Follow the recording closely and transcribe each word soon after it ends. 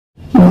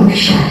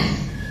নমস্কার,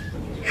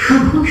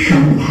 শুভ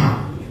সন্ধ্যা।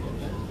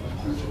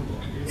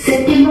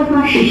 সেপ্টেম্বর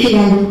মাস এসে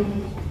গেল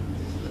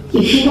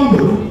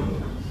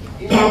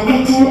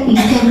ক্যালকাটা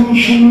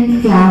ইন্টারন্যাশনাল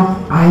ক্লাব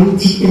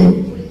আয়োজিত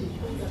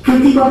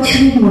প্রতি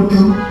বছরের মতো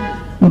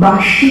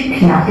বার্ষিক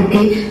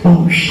নাটকের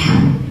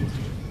অনুষ্ঠান।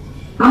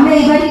 আমরা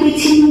এবারে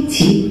বেছে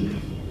নিয়েছি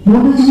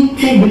মনোজ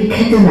মিত্রের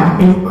বিখ্যাত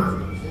নাটক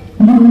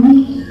মুন্নি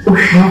ও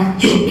সাত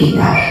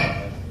চৌকিদার।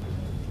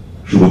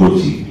 শুরু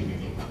করছি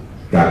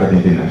ক্যালকাটা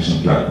ইন্টারন্যাশনাল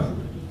ক্লাব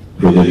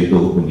প্রযোজিত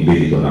ও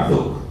নিবেদিত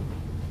নাটক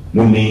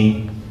মুন্নি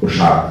ও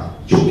সাত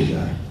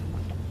চৌকিদার।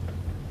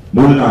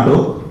 মূল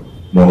নাটক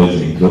মনোজ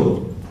মিত্র,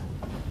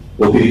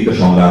 অতিরিক্ত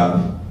সংলাপ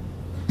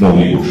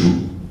মৌলি বসু,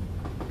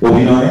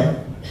 অভিনয়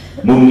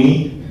মুন্নি,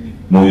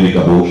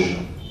 ময়ূরিকা বোস,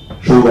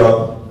 সৌরভ,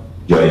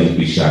 জয়জিৎ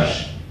বিশ্বাস,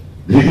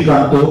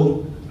 ধৃতিকান্ত,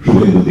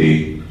 শুভেন্দু দেব,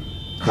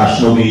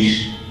 খাসনবিশ,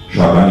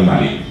 সর্বাণী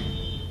মালিক,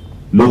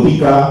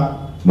 লতিকা,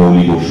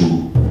 মৌলি বসু,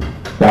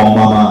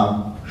 পম্মামা,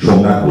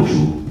 সোমনাথ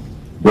বসু,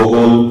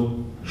 গোগল,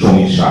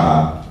 সমীর সাহা,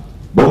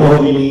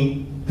 বনহরিণী,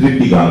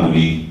 তৃপ্তি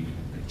গাঙ্গুলি,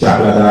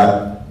 চাকলাদার,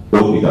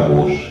 অর্পিতা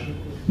বোস,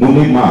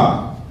 মুন্নির মা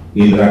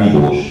ইন্দ্রাণী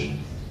বোস,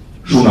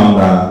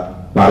 সুনন্দা,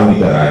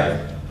 পারমিতা রায়,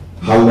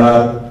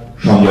 হালদার,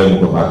 সঞ্জয়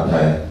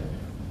মুখোপাধ্যায়,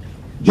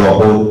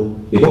 জহর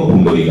এবং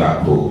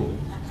পুণ্ডরীকাক্ষ,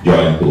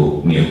 জয়ন্ত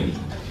নিয়োগী।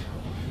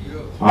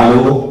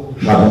 আলো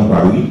সাধন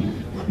পাড়ুই,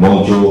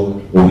 মঞ্চ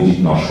অভিজিৎ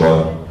নস্কর,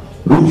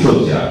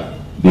 রূপসজ্জা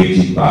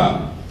দেবজিৎ পাল,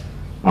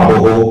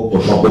 আবহ ও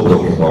শব্দ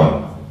প্রক্ষেপণ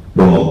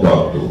প্রণব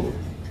দত্ত,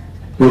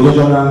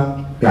 প্রযোজনা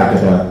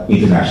ক্যালকাটা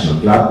ইন্টারন্যাশনাল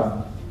ক্লাব,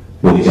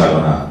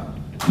 পরিচালনা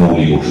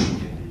মৌলি বসু।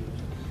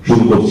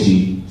 শুরু করছি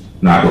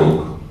নাটক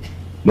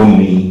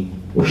মুন্নি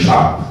ও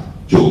সাত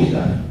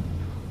চৌকিদার।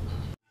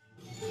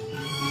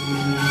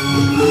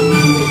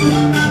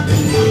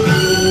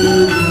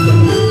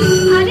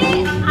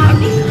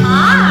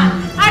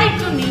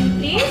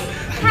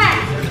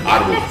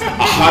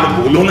 আর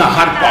বলো না,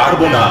 আর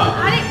পারবো না।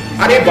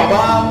 আরে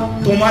বাবা,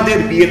 তোমাদের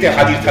বিয়েতে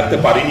হাজির থাকতে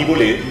পারিনি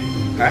বলে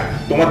হ্যাঁ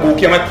তোমার বউ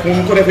কি আমায় খুন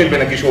করে ফেলবে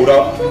নাকি?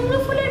 সৌরভ,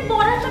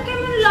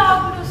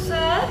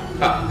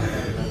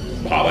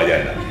 ভাবা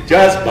যায় না,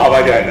 জাস্ট ভাবা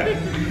যায় না।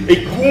 এই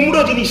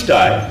কুমড়ো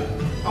জিনিসটায়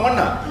আমার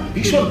না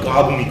ভীষণ গা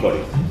বমি করে,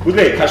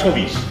 বুঝলে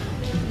খাসনবিশ।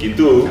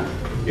 কিন্তু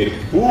এর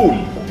ফুল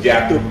যে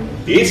এত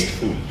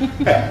টেস্টফুল,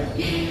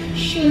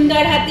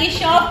 সুন্দর হাতে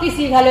সব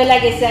কিছু ভালো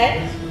লাগে স্যার।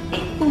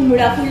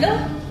 কুমড়া ফুলও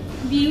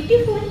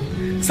বিউটিফুল।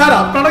 স্যার,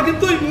 আপনারা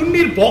কিন্তু ওই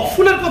মুন্নির বক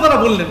ফুলের কথাটা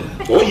বললেন।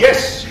 ও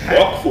ইয়েস,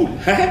 বক ফুল।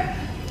 হ্যাঁ,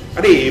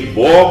 আরে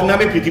বক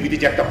নামে পৃথিবীতে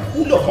যে একটা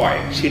ফুল হয়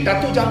সেটা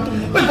তো জানতাম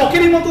না। ওই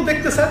বকেরই মতো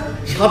দেখতে স্যার,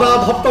 সাদা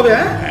ধবধবে।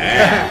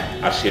 হ্যাঁ,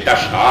 আর সেটা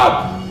স্বাদ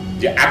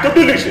যে এত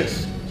ডিলিশিয়াস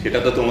সেটা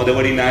তো তোমাদের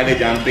বাড়ি না এলে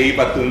জানতেই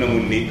পারতুম না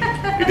Munni.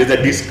 It is a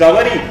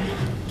Discovery.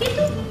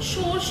 কিন্তু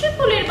সরষে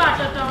ফুলের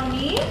বাটাটাও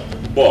নেই।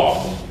 বক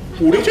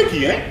পড়েছে কি?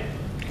 হ্যাঁ,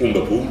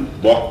 কুমড়ো ফুল,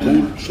 বক ফুল,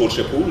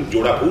 সর্ষে ফুল,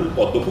 জোড়া ফুল,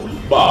 পদ্ম ফুল।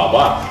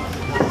 বাবা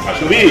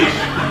খাসনবিশ,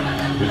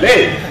 বুঝলে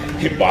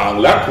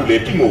বাংলার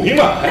ফুলের কি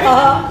মহিমা!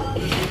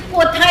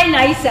 কোথায়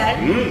নাই স্যার,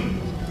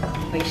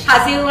 ওই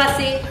সাজেও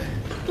আছে,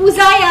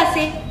 পূজায়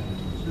আছে,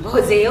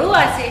 ভোজেও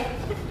আছে।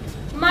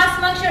 মাছ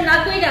মাংস না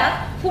কইরা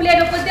ফুলের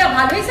উপর দিয়ে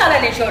ভালোই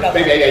চালালে সৌরভ।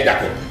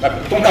 দেখো,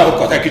 তোমরা ওর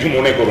কথা কিছু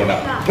মনে করো না।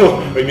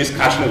 ওই মিস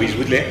খাসনবিশ,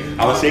 বুঝলে,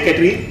 আমার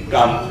সেক্রেটারি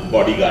কাম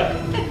বডিগার্ড।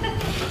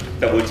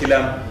 তা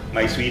বলছিলাম,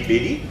 মাই সুইট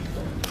লেডি,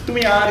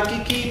 তুমি আর কি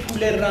কি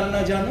ফুলের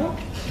রান্না জানো?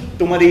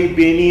 তোমার এই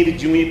বেনির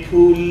জুঁই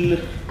ফুল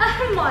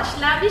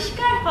মশলা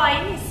আবিষ্কার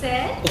হয়নি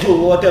স্যার।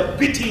 What a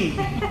PT.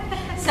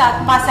 সাত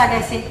মাসা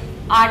গেছে,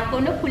 আর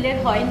কোনো ফুলের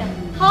হয় না।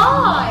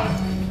 হয়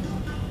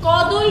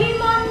কদলি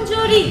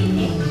মঞ্জরি।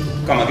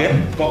 কাম again.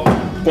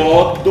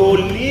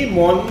 কদলি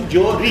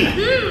Manjari.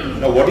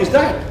 Now what is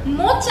that?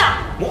 মোচা।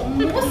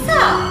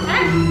 মোচা।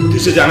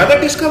 This is another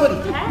Discovery.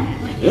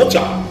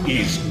 মোচা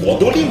ইজ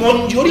কদলি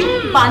মঞ্জরি।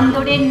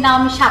 বান্দরের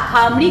নাম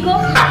শাখা মৃগ।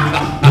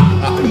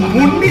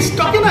 মুন্নি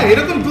স্টকে না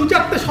এরকম দু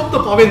চারটে শব্দ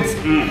পাবেন।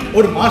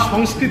 ওর মা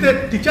সংস্কৃতের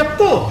টিচার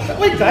তো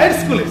ওই গায়ের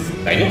স্কুলে।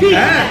 তাই নাকি?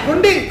 হ্যাঁ,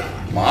 পণ্ডিত।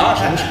 মা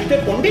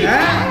সংস্কৃতের পণ্ডিত।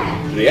 হ্যাঁ,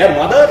 রেয়ার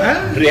মাদার,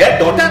 রেয়ার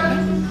ডটার।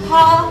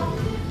 হ্যাঁ,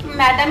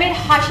 ম্যাডামের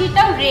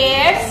হাসিটাও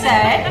রেয়ার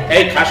স্যার।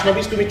 এই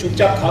খাসনবিশ, তুমি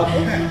চুপচাপ খাও তো।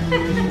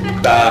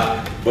 তা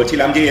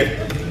বলছিলাম যে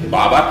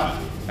বাবা কি?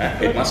 হ্যাঁ,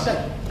 হেডমাস্টার।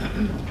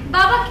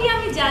 বাবা কি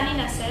আমি জানি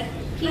না স্যার।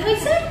 কি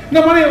হয়েছে? না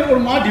মানে ওর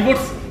মা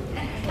ডিভোর্স।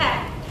 হ্যাঁ,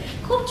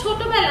 খুব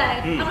ছোটবেলায়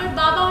আমার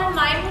বাবা আর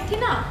মায়ের মধ্যে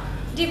না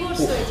ডিভোর্স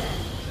হয়ে যায়।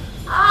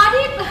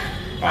 আরে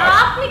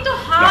আপনি তো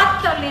হাত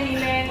তুলে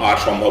নিলেন। আর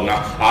সম্ভব না,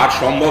 আর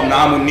সম্ভব না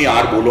মুন্নি,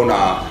 আর বলো না।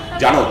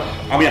 জানো,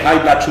 আমি হাই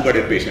ব্লাড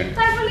সুগারের পেশেন্ট।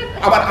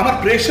 আবার আমার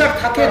প্রেশার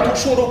থাকে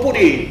 200-র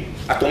উপরে।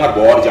 আর তোমার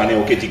বর জানে,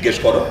 ওকে জিজ্ঞেস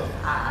করো।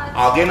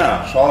 আগে না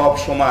সব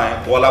সময়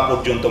গলা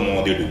পর্যন্ত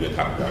মদে ডুবে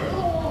থাকতো।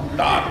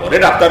 তারপরে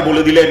ডাক্তার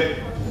বলে দিলেন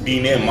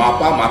দিনে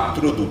মাপা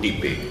মাত্র 2টি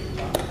পেগ।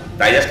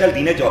 তাই আজকাল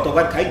দিনে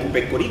যতবার খাই 2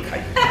 পেগ করেই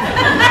খাই।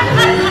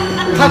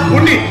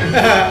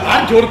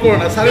 আর জোর করো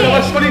না, স্যারের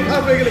আবার শরীর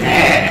খারাপ হয়ে গেলে।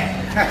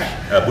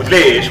 বুঝলে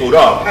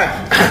সৌরভ,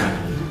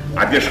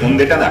 আজকে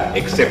সন্ধ্যেটা না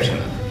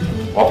এক্সেপশনাল।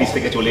 অফিস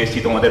থেকে চলে এসেছি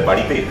তোমাদের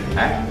বাড়িতে।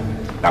 হ্যাঁ,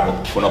 তারপর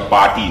কোনো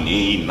পার্টি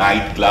নেই,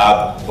 নাইট ক্লাব,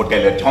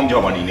 হোটেলের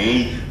ঝমঝমানি নেই,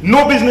 no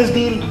business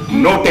deal,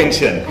 no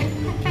tension.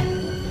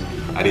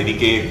 আর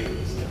এদিকে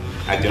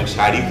একজন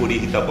শাড়ি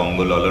পরিহিতা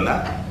বঙ্গললনা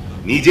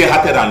নিজে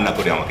হাতে রান্না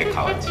করে আমাকে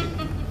খাওয়াচ্ছে।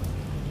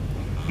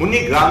 মুন্নি,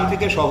 গ্রাম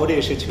থেকে শহরে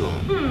এসেছো,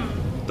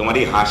 তোমার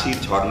এই হাসির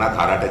ঝর্ণা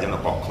ধারাটা যেন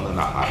কখনো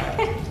না হারায়।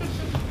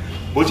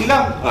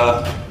 বুঝলাম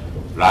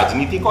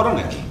রাজনীতি করো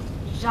নাকি?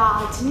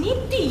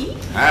 রাজনীতি?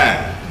 হ্যাঁ,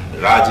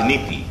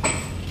 রাজনীতি,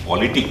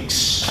 পলিটিক্স,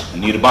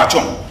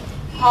 নির্বাচন।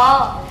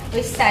 হ্যাঁ,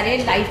 ওই স্যারের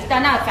লাইফটা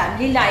না,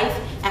 ফ্যামিলি লাইফ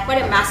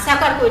একবারে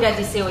ম্যাসাকার কইরা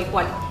দিছে ওই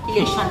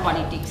ইলেকশন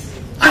পলিটিক্স।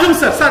 আসুন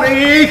স্যার, স্যার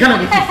এইখানে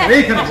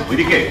এইখানে।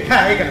 ওইদিকে?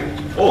 হ্যাঁ, এইখানে।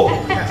 ও,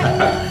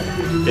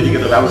 এদিকে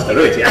তো ব্যবস্থা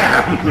রয়েছে।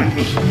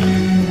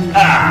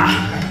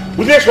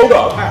 বুঝলে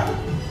সৌরভ,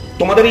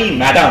 তোমাদের এই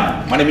ম্যাডাম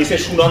মানে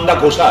মিসেস সুনন্দা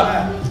ঘোষাল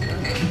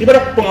এবারে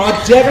 5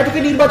 জায়গা থেকে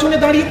নির্বাচনে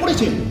দাঁড়িয়ে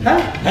পড়েছেন।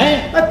 হ্যাঁ হ্যাঁ,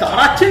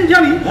 দাঁড়াচ্ছেন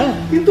জানি,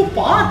 কিন্তু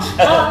 5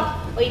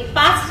 ওই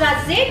 5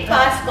 রাজ্যের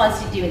 5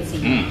 কনস্টিটিউয়েন্সি,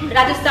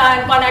 রাজস্থান,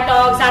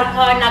 কর্ণাটক,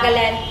 ঝাড়খণ্ড,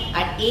 নাগাল্যান্ড,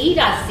 আর এই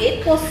রাজ্যের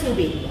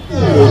কচুবেড়িয়া।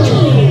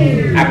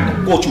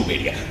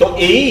 কচুবেড়িয়া তো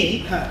এই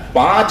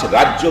 5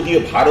 রাজ্য দিয়ে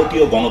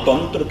ভারতীয়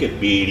গণতন্ত্রকে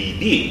বেড়ি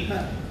দিয়ে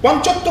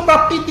পঞ্চত্ব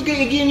প্রাপ্তির দিকে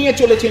এগিয়ে নিয়ে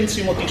চলেছেন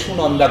শ্রীমতী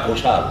সুনন্দা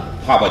ঘোষাল।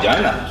 ভাবা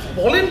যায় না?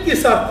 বলেন কি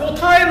স্যার,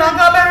 কোথায়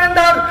নাগাল্যান্ড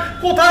আর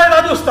কোথায়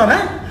রাজস্থান?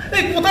 হ্যাঁ,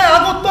 এই কোথায়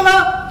আগরতলা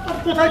আর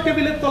কোথায়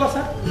টেবিলের তলা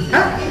স্যার?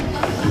 হ্যাঁ,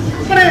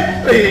 মানে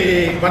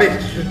মানে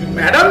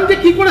ম্যাডাম যে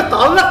কি করে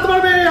তাল রাখতে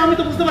পারবে আমি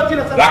তো বুঝতে পারছি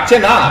না স্যার। রাখছে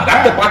না,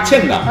 রাখতে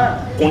পারছেন না।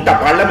 কোনটা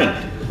পার্লামেন্ট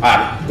আর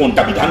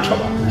কোনটা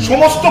বিধানসভা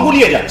সমস্ত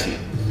গুলিয়ে যাচ্ছে।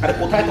 আরে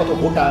কোথায় কত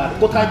ভোটার,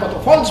 কোথায় কত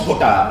ফলস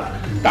ভোটার,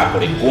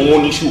 তারপরে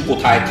কোন ইস্যু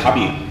কোথায়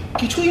খাবে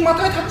কিছুই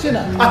মাথায় থাকছে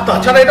না। আর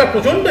তাছাড়া এটা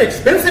প্রচন্ড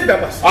এক্সপেন্সিভ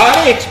ব্যাপার।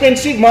 আরে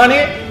এক্সপেন্সিভ মানে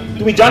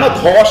তুমি জানো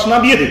ধস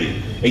নামিয়ে দেবে।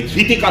 এই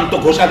ধৃতিকান্ত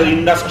ঘোষালের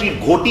ইন্ডাস্ট্রির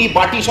ঘটি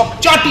বাটি সব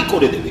চাটি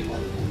করে দেবে।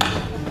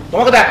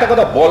 তোমাকে তো একটা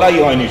কথা বলাই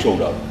হয়নি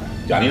সৌরভ,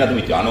 জানি না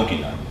তুমি জানো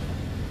কিনা,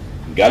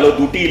 গেল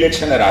 2টি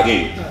ইলেকশনের আগে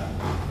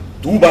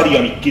 2বারই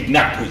আমি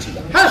কিডন্যাপ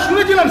হয়েছিলাম। হ্যাঁ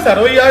শুনেছিলাম স্যার,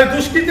 ওই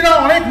দুষ্কৃতীরা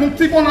অনেক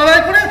মুক্তিপণ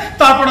আদায় করে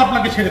তারপর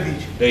আপনাকে ছেড়ে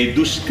দিয়েছে। এই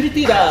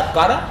দুষ্কৃতীরা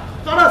কারা?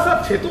 কারা স্যার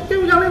সে তো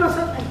কেউ জানে না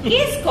স্যার।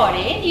 কেস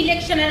করে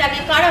ইলেকশনের আগে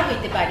কারা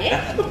হইতে পারে?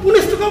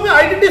 পুলিশ তো কাউকে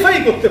আইডেন্টিফাই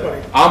করতে পারে।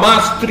 আমার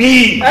স্ত্রী।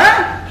 হ্যাঁ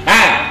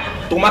হ্যাঁ,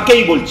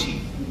 তোমাকেই বলছি।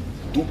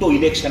 2টো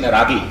ইলেকশনের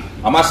আগে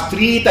আমার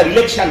স্ত্রী তার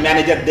ইলেকশন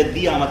ম্যানেজারদের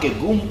দিয়ে আমাকে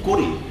গুম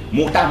করে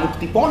মোটা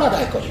মুক্তিপণ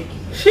আদায় করে।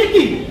 সে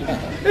কি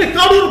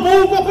কারুর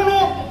বউ কখনো?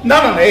 না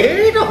না না,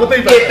 এটা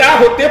হতেই পারে। এটা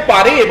হতে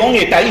পারে এবং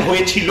এটাই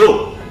হয়েছিল।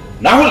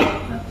 না হলে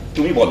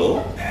তুমি বলো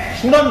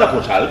সুনন্দা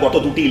ঘোষাল গত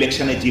 2টি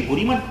ইলেকশনে যে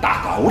পরিমাণ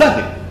টাকা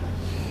ওড়াবে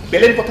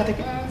পেলেন কোথা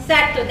থেকে?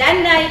 স্যার তো দেন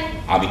নাই।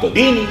 আমি তো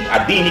দিইনি,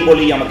 আর দিইনি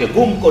বলেই আমাকে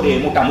গুম করে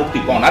মোটা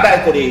মুক্তিপণ আদায়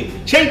করে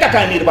সেই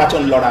টাকায়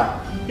নির্বাচন লড়া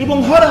এবং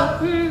হারা।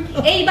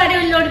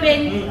 এইবারেও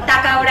লড়বেন,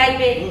 টাকা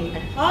ওড়াইবেন,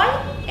 ফল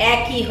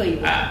একই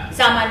হইবে,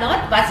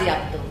 জামানত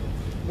বাজেয়াপ্ত।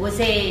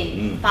 বুঝেন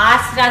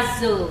 5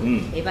 রাজ্য,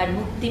 এবার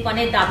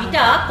মুক্তিপণের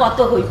দাবিটা কত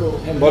হইব?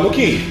 বলো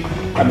কি,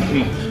 আমি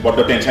বড্ড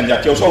টেনশন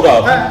যাচ্ছে। ও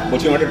সৌরভ,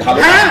 বলছি ওটা ঢালো।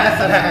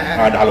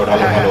 হ্যাঁ ঢালো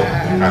ঢালো ঢালো।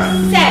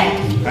 স্যার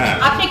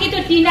আপনি কিন্তু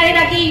ডিনারের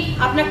আগেই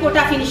আপনার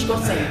কোটা ফিনিশ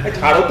করছেন।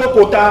 ছাড়ো তো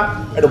কোটা,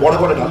 একটু বড়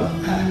করে ঢালো।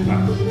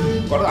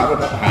 করো আরো।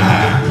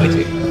 হ্যাঁ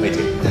হয়েছে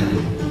হয়েছে।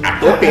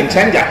 এত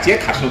টেনশন যাচ্ছে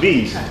খাসবি,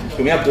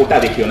 তুমি আর কোটা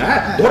দেখিও না।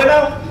 ধরে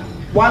নাও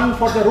 1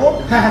 ফর দ্য রোড।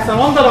 হ্যাঁ sir,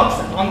 on the rock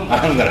sir,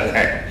 on the rock.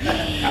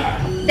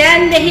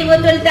 দেন দেখি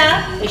বোতলটা,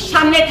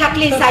 সামনে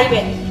থাকলেই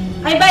চাইবেন,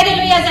 আমি বাইরে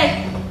লইয়া যাই।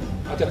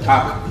 আচ্ছা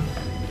থাক,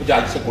 যা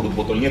ইচ্ছে করুক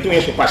বোতল নিয়ে। তুমি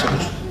এসো, পাশে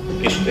বসো,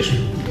 এসো এসো।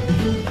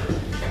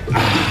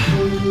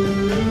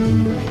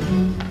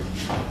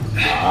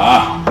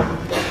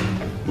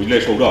 বুঝলে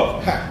সৌরভ,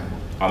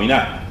 আমি না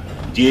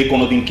যে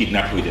কোনোদিন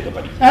কিডন্যাপ হয়ে যেতে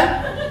পারি।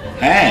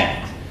 হ্যাঁ,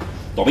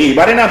 তবে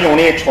এবারে না আমি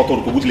অনেক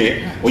সতর্ক। বুঝলে,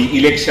 ওই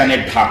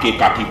ইলেকশনের ঢাকে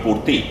কাঠি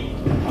পড়তে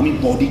আমি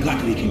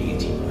বডিগার্ড রেখে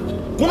নিয়েছি,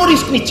 কোনো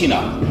রিস্ক নিচ্ছি না।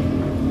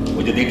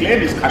 ওই যে দেখলে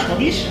মিস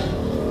খাসনবিশ,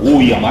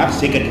 ওই আমার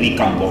সেক্রেটারি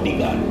কাম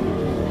বডিগার্ড।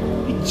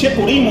 ইচ্ছে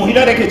করেই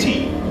মহিলা রেখেছি,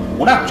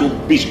 ওরা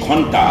 24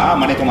 ঘন্টা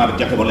মানে তোমার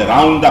যাকে বলে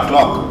রাউন্ড দ্য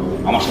ক্লক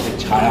আমার সাথে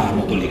ছায়ার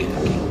মতো লেগে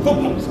থাকে। খুব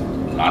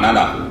না না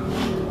না,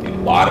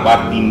 বারবার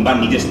 3বার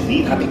নিজের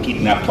স্ত্রীর হাতে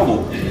কিডন্যাপ হবো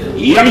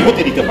এই আমি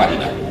হতে দিতে পারি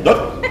না।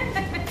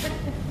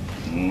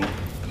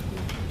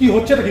 কি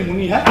হচ্ছে নাকি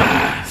মুনি? হ্যাঁ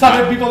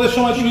স্যারের বিপদের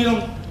সময় তুমি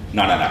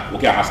না না না,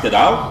 ওকে হাসতে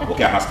দাও,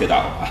 ওকে হাসতে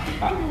দাও।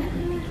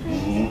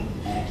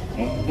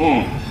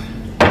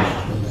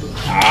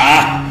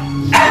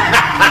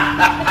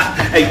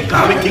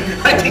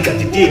 ঠিক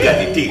আছে ঠিক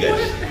আছে ঠিক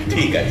আছে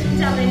ঠিক আছে।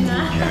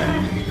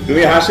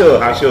 তুমি হাসো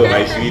হাসো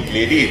ভাই, সুইট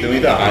লেডি, তুমি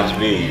তো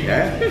হাসবেই।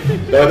 হ্যাঁ,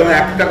 তবে তোমার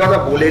একটা কথা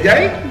বলে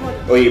যাই,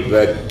 ওই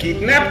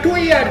কিডন্যাপ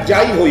হই আর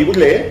যাই হই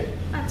বুঝলে,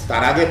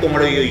 তার আগে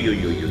তোমার ওই ওই ওই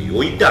ওই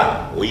ওইটা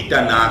ওইটা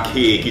না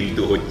খেয়ে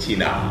কিন্তু হচ্ছি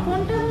না।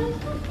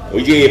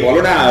 ওই যে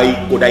বলো না, ওই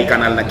কোডাই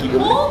কানাল না কি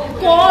বলবো,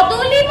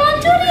 কদলি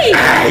মঞ্জুরি।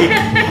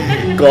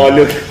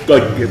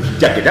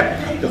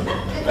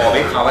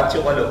 কবে খাওয়াচ্ছ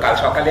বলো? কাল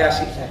সকালে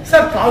আসি।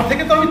 স্যার কাল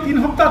থেকে তো আমি 3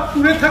 সপ্তাহ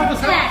ট্যুরে থাকবো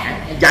স্যার।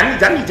 জানি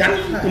জানি জানি,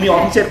 তুমি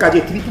অফিসের কাজে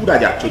ত্রিপুরা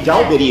যাচ্ছ,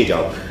 যাও বেরিয়ে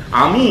যাও।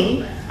 আমি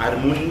আর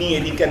মুন্নি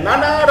এদিকে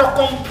নানা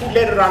রকম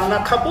ফুলের রান্না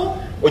খাবো।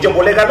 ওই যে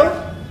বলে গেল,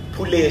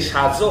 ফুলে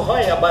সাজও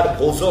হয় আবার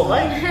ভোজও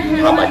হয়,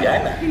 ভাবা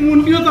যায় না।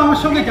 মুন্নিও তো আমার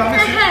সঙ্গে যাবে।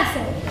 হ্যাঁ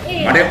স্যার।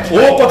 মানে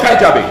ও কোথায়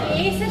যাবে?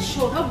 এই স্যার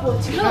সৌরভ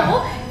বলছিল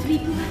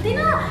ত্রিপুরাতে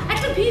না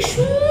একটা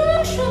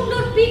ভীষণ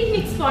সুন্দর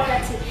পিকনিক স্পট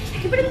আছে,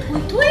 একেবারে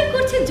থই থই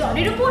করছে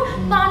জলের উপর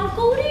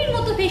পানকৌড়ির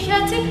মতো ভেসে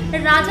আছে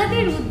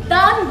রাজাদের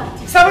উদ্যান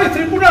বাটি। স্যার ওই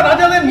ত্রিপুরা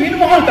রাজাদের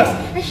নীলমহলটা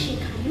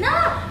সেখানে না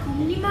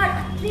পূর্ণিমা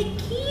রাত্রে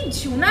কি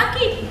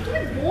জোনাকি,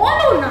 তুমি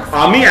বলো না।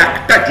 আমি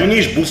একটা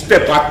জিনিস বুঝতে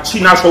পারছি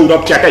না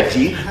সৌরভ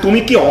চ্যাটার্জি, তুমি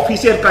কি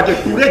অফিসের কাজে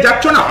ট্যুরে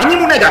যাচ্ছ না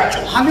হানিমুনে যাচ্ছ?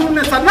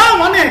 হানিমুনে স্যার না,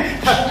 মানে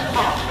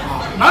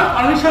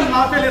পারমিশন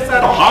না পেলে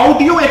sir. How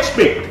do you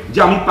expect যে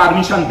আমি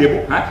পারমিশন দেবো?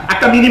 হ্যাঁ,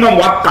 একটা মিনিমাম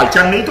ওয়ার্ক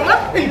কালচার নেই তোমার?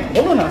 এই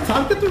বলো না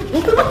স্যারকে, তুমি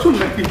বলতে পারছো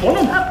না কি?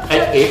 বলো না।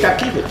 এটা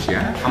কি হচ্ছে?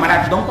 আমার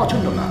একদম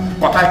পছন্দ না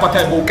কথায়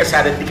কথায় বউকে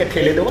স্যারের দিকে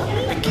ঠেলে দেওয়া।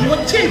 কি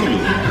হচ্ছে এগুলো?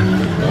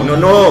 No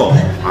no,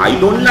 I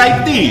don't like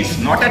this,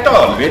 not at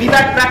all, very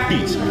bad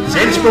practice.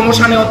 Sales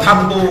প্রমোশনেও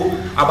থাকবো,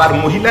 আবার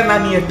মহিলা না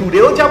নিয়ে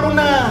ট্যুরেও যাবো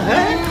না।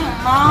 হ্যাঁ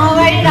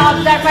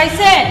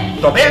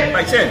তবে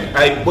পাইছেন,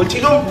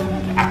 বলছিলাম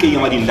একেই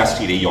আমার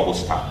ইন্ডাস্ট্রির এই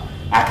অবস্থা,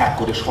 এক এক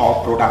করে সব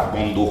প্রোডাক্ট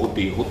বন্ধ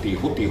হতে হতে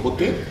হতে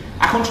হতে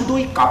এখন শুধু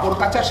ওই কাপড়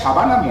কাচা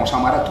সাবান আর মশা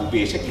মারা ধুপে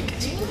এসে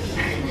ঠেকেছি।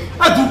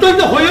 আর দুটোই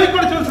তো হই হই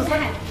করে চলছে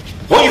স্যার।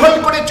 হই হই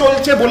করে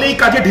চলছে বলেই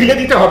কাজে ঢিলে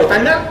দিতে হবে,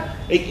 তাই না?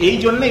 এই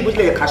জন্যই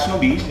বুঝলে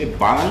খাসনবী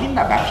বাঙালির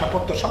না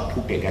ব্যবসাপত্র সব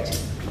ফুটে গেছে।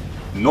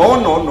 No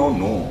no no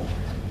no,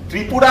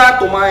 Tripura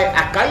তোমায়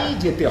একাই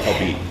যেতে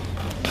হবে।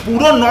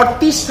 পুরো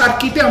নর্থ ইস্ট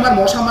সার্কিটে আমার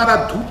মশা মারা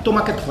ধূপ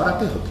তোমাকে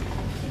ধরাতে হবে।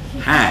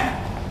 হ্যাঁ,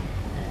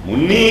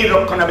 মুন্নির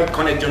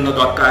রক্ষণাবেক্ষণের জন্য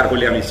দরকার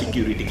হলে আমি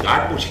সিকিউরিটি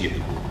গার্ড বসিয়ে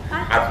দেব,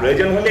 আর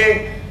প্রয়োজন হলে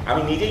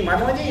আমি নিজেই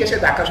মাঝে মাঝেই এসে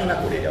দেখাশোনা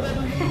করে যাব।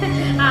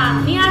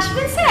 আপনি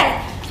আসবেন স্যার?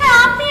 হ্যাঁ,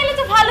 আপনি এলে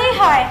তো ভালোই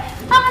হয়,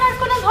 আমার আর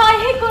কোনো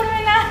ভয়ই করবে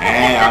না।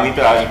 হ্যাঁ, আমি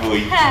তো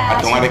আসবই। আর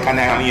তোমার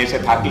এখানে আমি এসে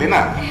থাকলে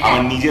না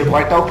আমার নিজের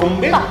ভয়টাও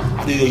কমবে,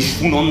 আর ওই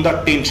সুনন্দার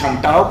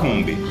টেনশনটাও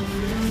কমবে।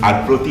 আর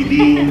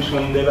প্রতিদিন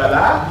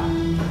সন্ধ্যেবেলা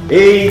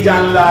এই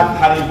জানলার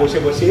ধারে বসে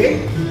বসে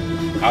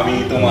আমি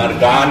তোমার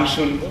গান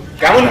শুনবো,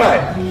 কেমন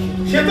হয়?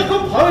 সে তো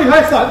খুব ভালোই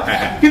হয় স্যার,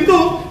 কিন্তু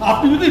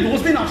আপনি যদি রোজ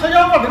দিন আসা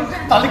যাওয়া করেন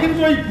তাহলে কিন্তু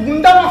ওই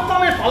গুন্ডা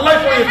মাস্তানের পাল্লায়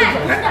পড়ে যেতে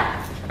পারেন।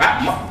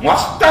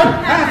 মাস্টার?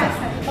 হ্যাঁ,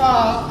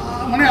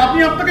 মানে আপনি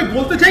আপনাকে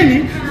বলতে চাইনি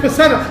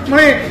স্যার,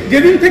 মানে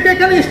যেদিন থেকে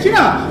এখানে এসছি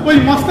না ওই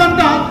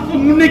মাস্তানটা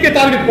মুন্নিকে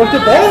টার্গেট করতে।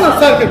 বলো না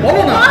স্যারকে,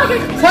 বলো না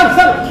স্যার।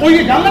 স্যার ওই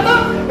জানলাটা,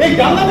 এই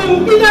জানলাতে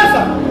উঁকি দেয়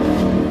স্যার।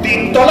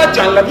 3 তলার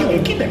জানলা দিয়ে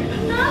উঁকি দেয়?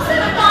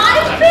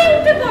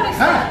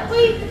 হ্যাঁ,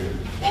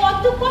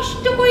 কত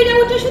কষ্ট কইরা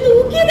ওটা শুধু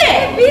উকি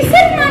দেয়,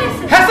 বিসেট মারে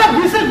স্যার। হ্যাঁ স্যার,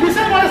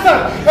 বিসেট মারে স্যার।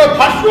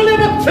 ভার্চুয়ালি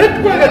আমার থ্রেট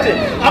করে গেছে,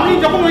 আমি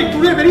যখন ওই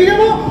ট্যুরে বেরিয়ে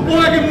যাবো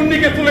ওনাকে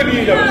মুন্নিকে তুলে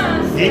নিয়ে যাবো।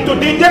 এই তো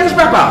ডেঞ্জারাস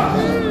ব্যাপার।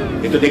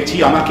 এ তো দেখছি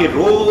আমাকে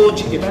রোজ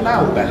এবেলা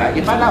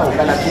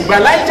ওবেলা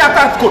দুবেলায়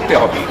যাতায়াত করতে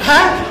হবে।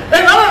 হ্যাঁ,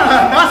 না না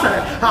না স্যার,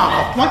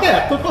 আপনাকে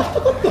এত কষ্ট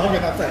করতে হবে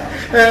না স্যার।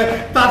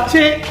 তার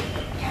চেয়ে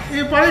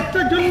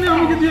এবারেরটার জন্য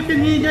আমি যদি ওকে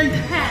নিয়ে যাই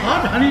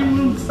হার্ড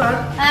হানিমুন স্যার।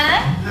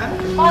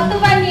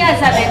 কতবার নিয়ে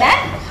যাবে না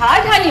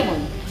হার্ড হানিমুন?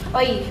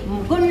 ওই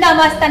গুন্ডা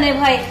মাস্তানের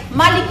ভয়ে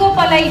মালিকও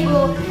পালাইবো,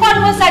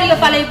 কর্মচারীও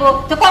পালাইবো,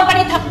 তো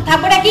কোম্পানি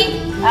থাকবো নাকি?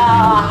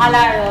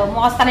 হালার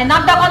মস্তানের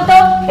নাম ডাকন তো।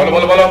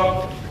 বলো।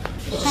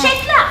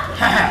 শেতলা?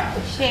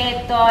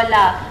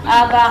 শেতলা।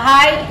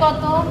 হাইট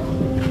কত?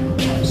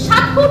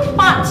 7 ফুট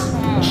 5।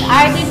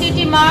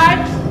 Identity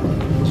mark?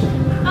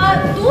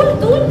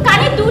 দুল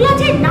কানে দুল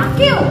আছে,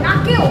 নাকেও।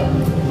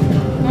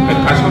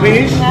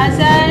 হ্যাঁ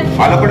স্যার,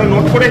 ভালো করে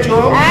নোট করেছো?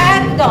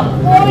 একদম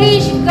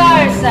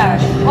পরিষ্কার স্যার।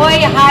 ওই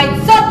হাইট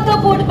 14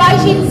 ফুট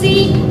 22 ইঞ্চি,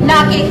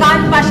 নাকে কান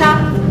পাশা।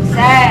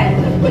 স্যার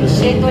ওই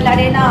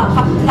শেতলারে না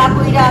পাতলা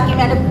কইরা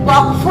একেবারে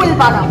বকফুল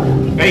বানাবো।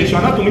 এই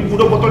শোনো, তুমি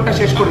পুরো বোতলটা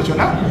শেষ করেছো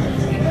না?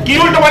 কি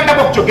উল্টো পাল্টা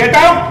বকছো? Get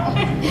out.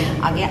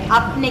 আগে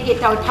আপনি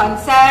গেট আউট হন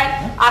স্যার।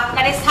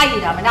 আপনারে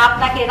সাইরা মানে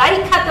আপনাকে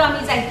রাইখা তো আমি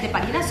যাইতে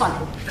পারি না। চলো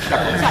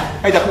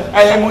এই দেখো,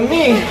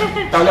 মুন্নি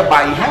তাহলে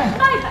বাই। হ্যাঁ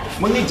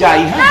মুন্নি,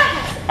 যাই। হ্যাঁ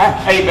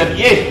এই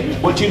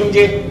বলছিলাম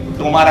যে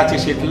তোমার আছে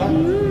শেতলা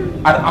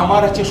আর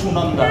আমার আছে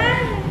সুনন্দা,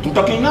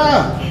 দুটোকেই না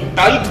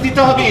টাইট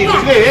দিতে হবে,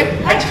 বুঝলে?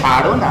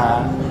 ছাড়ো না।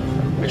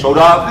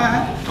 সৌরভ,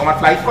 তোমার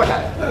ফ্লাইট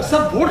কটায়?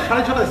 স্যার ভোর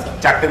 6:30 স্যার।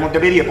 4টের মধ্যে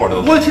বেরিয়ে পড়ো।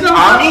 বলছিলাম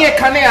আমি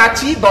এখানে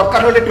আছি,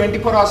 দরকার হলে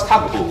 24 আওয়ার্স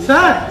থাকবো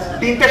স্যার।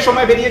 3টের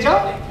সময় বেরিয়ে যাও।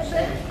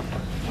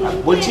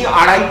 বলছি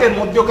 2:30-এর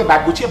মধ্যে ওকে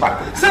ব্যাগ গুছিয়ে বার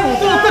করে। স্যার ও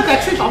তো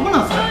ট্যাক্সি পাবো না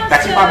স্যার।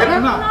 ট্যাক্সি পাবে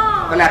না?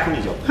 তাহলে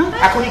এখনই যাও,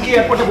 এখনই গিয়ে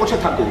এয়ারপোর্টে বসে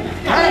থাকো।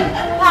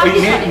 ওই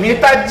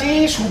নেতাজি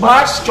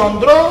সুভাষ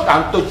চন্দ্র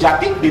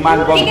আন্তর্জাতিক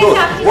বিমানবন্দর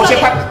বসে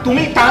থাক।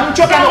 তুমি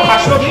টানছো কেন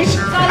 520?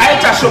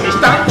 420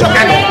 টানছো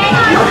কেন?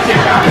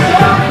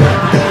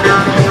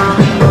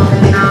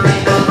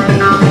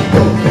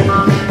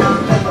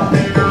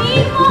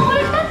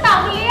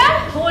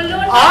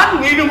 আর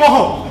নির্মোহ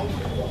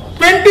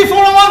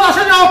 24 আওয়ার্স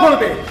আসা যাওয়া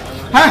করবে।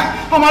 হ্যাঁ,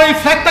 আমার এই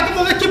ফ্ল্যাটটাকে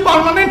তো দেখছি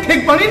পার্মানেন্ট ঠিক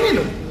বানিয়ে নিল।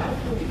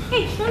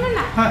 এই শোনো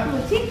না,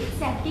 বলছি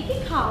স্যারকে কি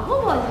খাওয়াবো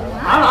বলো না?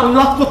 আর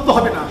আল্লাহ করতে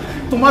হবে না,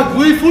 তোমার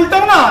 2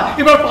 ফুলটাও না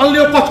এবার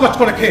পারলেও কচকচ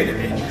করে খেয়ে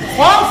নেবে।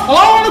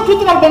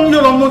 তোমার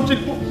বঙ্গীয় রন্ধন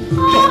শিল্প।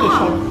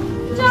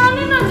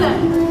 জানি না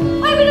জানি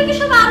ওইগুলো কি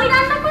সব আমি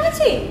রান্না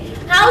করেছি?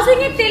 হাউসিং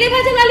এর তেলে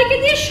ভাজা লালিকে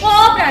দিয়ে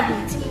সব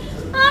রাঁধিয়েছি।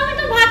 আমি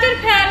তো ভাতের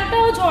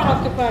ফ্যানটাও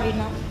ঝরাতে পারি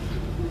না।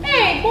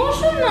 এই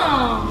বসুন না,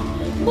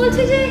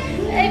 বলছি যে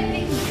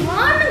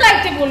গান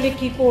গাইতে বললে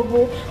কি করব?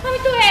 আমি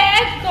তো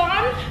এক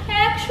গান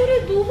এক সুরে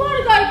দুবার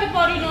গাইতে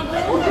পারি না।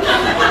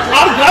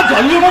 আর গা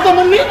জ্বালিও না তো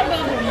মুন্নি।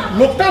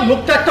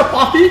 লোকটা একটা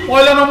পাপি,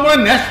 পয়লা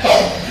নম্বরের ন্যাস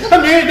পাপি।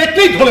 মেয়ে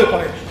দেখলেই ঢলে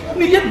পড়ে,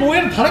 নিজের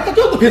বউয়ের ধারে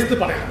কাছেও তো ভেস্তে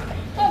পারে না।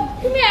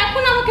 তুমি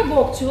এখন আমাকে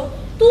বকছো?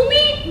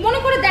 তুমি মনে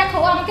করে দেখো,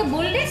 আমাকে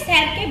বললে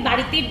স্যারকে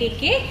বাড়িতে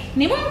ডেকে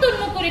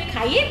নেমন্তন্ন করে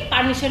খাইয়ে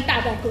পারমিশনটা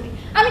আদায় করি।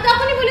 আমি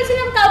তখনই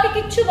বলেছিলাম কাউকে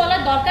কিচ্ছু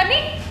বলার দরকার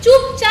নেই,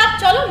 চুপচাপ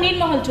চলো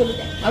নীলমহল চলে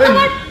যায়।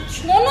 আমার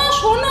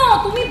শোনো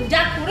তুমি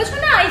যা করেছো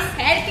না এই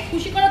স্যারকে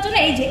খুশি করার জন্য,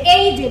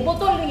 এই যে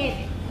বোতল নিয়ে।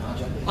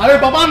 আরে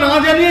বাবা, না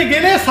জানিয়ে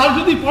গেলে স্যার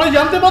যদি পরে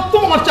জানতে পারতো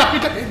আমার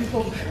চাকরিটা খেয়ে দিত।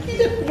 কি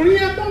যে করি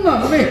এখন না,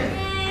 মানে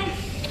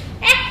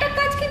একটা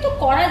কাজ কিন্তু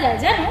করা যায়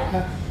জানো,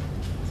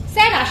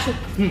 স্যার আসুক,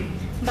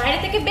 বাইরে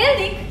থেকে বেল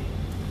দিক,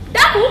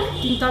 ডাকুক,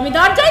 কিন্তু আমি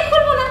দরজাই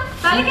খুলবো না।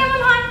 তাহলে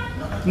কেমন হয়?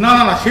 না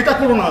না না, সেটা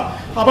করো না,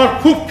 আবার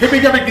খুব খেপে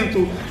যাবে কিন্তু।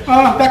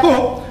 দেখো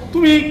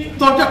তুমি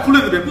দরজা খুলে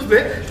দেবে, বুঝলে,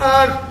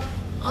 আর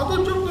আদর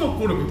যত্ন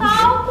করবে।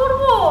 তাও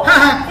করবো?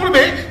 হ্যাঁ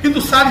করবে, কিন্তু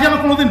স্যার যেন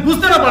কোনোদিন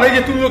বুঝতে না পারে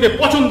যে তুমি ওকে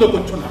পছন্দ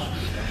করছো না।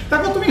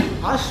 দেখো তুমি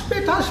হাসবে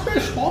টাসবে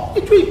সব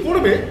কিছুই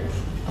করবে,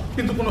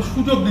 কিন্তু কোনো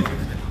সুযোগ দিতে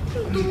দেবে না।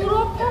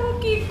 দুরকম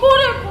কি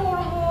করে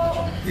করবো?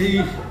 এই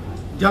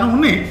জানো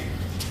মুন্নি,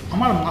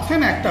 আমার মাথায়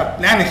না একটা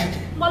প্ল্যান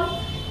এসেছে। বলো।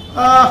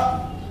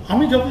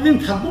 আমি যতদিন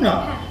থাকবো না,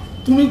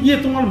 তুমি গিয়ে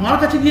তোমার মার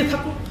কাছে গিয়ে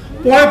থাকো।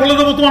 পরে বলে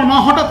দেবো তোমার মা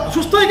হঠাৎ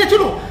অসুস্থ হয়ে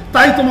গেছিল,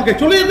 তাই তোমাকে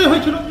চলে যেতে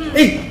হয়েছিল।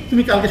 এই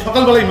তুমি কালকে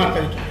সকালবেলায় মার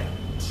কাছে চলে যাও।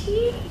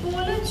 ঠিক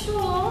বলেছো,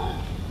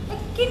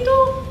 কিন্তু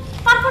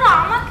তারপর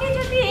আমাকে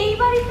যদি এই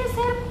বাড়িতে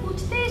স্যার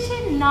খুঁজতে এসে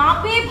না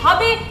পেয়ে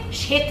ভাবে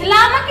শেতলা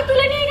আমাকে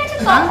তুলে নিয়ে গেছে,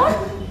 তখন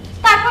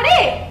তারপরে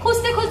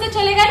খুঁজতে খুঁজতে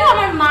চলে গেল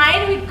আমার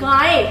মায়ের ওই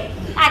গায়ে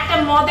একটা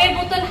মদের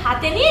বোতল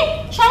হাতে নিয়ে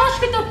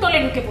সংস্কৃত টোলে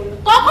ঢুকে পড়লো,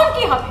 তখন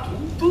কি হবে?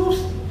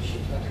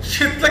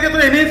 শেতলাকে তো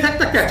এনে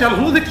একটা ক্যাচাল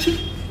হলো দেখছি।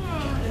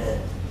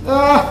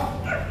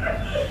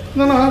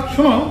 না না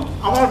শোনো,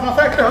 আমার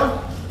মাথায়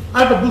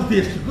একটা বুদ্ধি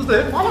এসেছে, বুঝলে,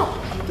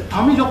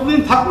 আমি যতদিন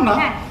থাকবো না,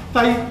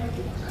 তাই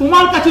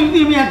তোমার কাছে যদি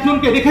আমি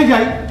একজনকে রেখে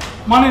যাই,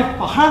 মানে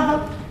পাহাড়,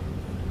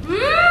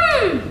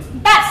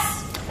 ব্যাস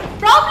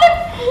প্রবলেম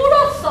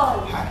পুরো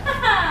সলভ।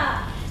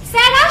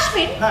 স্যার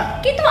আসবেন,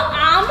 কিন্তু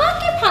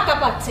আমাকে ফাঁকা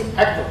পাচ্ছেন,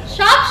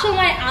 সব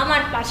সময়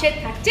আমার পাশে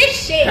থাকছে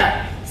সে।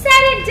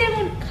 স্যারের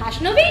যেমন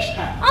খাসনবিশ,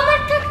 আমার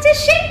থাকছে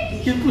সে।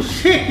 কিন্তু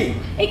সে কে?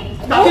 এই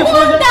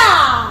গোগলদা।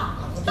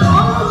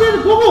 আমাদের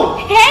গোগল?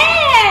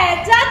 হ্যাঁ,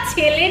 যা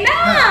ছেলে না,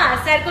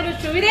 স্যার কোনো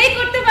সুবিধাই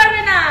করতে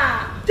পারবে না।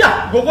 যা,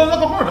 গোগলদা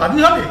কখনো রাজি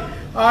হবে?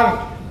 আর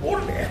ওর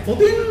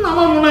এতদিন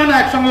আমার মনে হয় না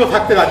একসঙ্গে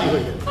থাকতে রাজি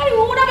হয়ে যাবে। আরে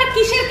ওর আবার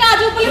কিসের কাজ?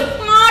 ও বলে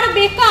আর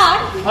বেকার।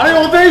 আরে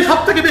ওদেরই সব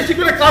থেকে বেশি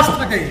করে কাজ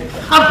থাকে,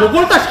 আর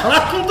গোগলটা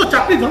সারাক্ষণ তো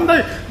চাকরি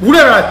ধান্দায়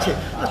ঘুরে বেড়াচ্ছে,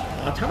 আর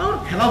তাছাড়া ওর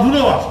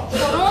খেলাধুলো আছে।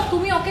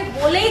 তুমি ওকে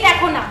বলেই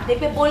দেখো না,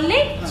 দেখবে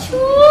বললেই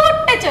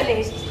ছুটে চলে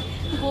এসেছে।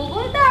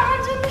 গোগলদা আমার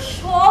জন্য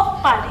সব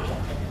পারে।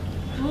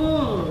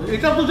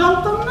 এটা তো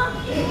জানতাম না।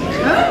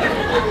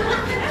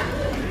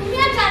 তুমি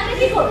আর জানলে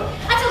কি করে?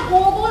 আচ্ছা,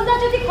 গোগলদা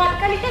যদি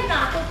কটকালিটা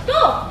না করতো,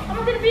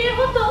 আমাদের বিয়ে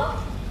হতো?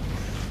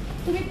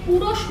 তুমি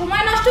পুরো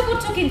সময় নষ্ট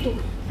করছো, কিন্তু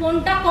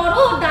ফোনটা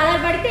করো দাদার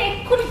বাড়িতে,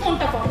 এক্ষুনি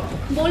ফোনটা করো,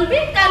 বলবে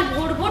কাল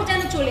ভোর ভোর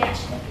যেন চলে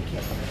আসে।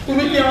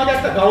 তুমি কি আমাকে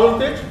একটা গাওয়াল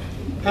পেয়েছো?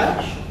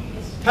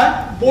 হ্যাঁ,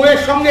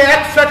 বউয়ের সঙ্গে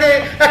এক ফ্ল্যাটে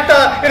একটা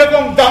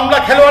এরকম দামলা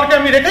খেলোয়াড়কে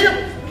আমি রেখে যাবো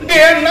ডে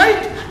এন্ড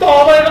নাইট, তো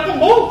আবার এরকম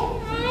বউ?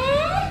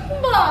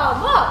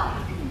 বাবা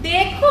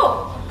দেখো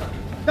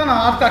না,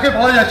 আর কাকে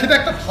বলা যায় সেটা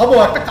একটা ভাবো,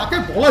 একটা কাকে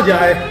বলা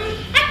যায়।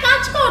 এক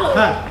কাজ করো,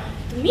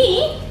 তুমি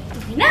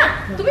না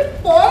তুমি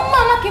পম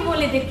মামাকে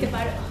বলে দেখতে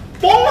পারো।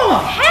 পম মামা?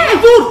 হ্যাঁ,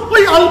 দূর,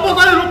 ওই অল্প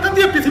গায়ের লোকটা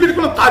দিয়ে পৃথিবীর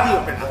কোনো কাজই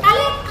হবে না।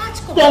 তাহলে এক কাজ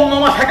করো, পম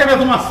মামা শেখাবে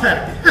তোমার স্যার।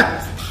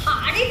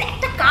 আরে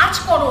একটা কাজ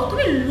করো,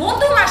 তুমি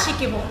লতু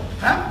মাসিকে বলো।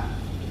 হ্যাঁ,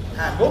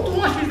 লতু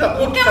মাসিটা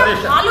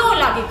ভালো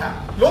লাগে।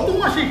 লতু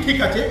মাসি ঠিক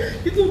আছে,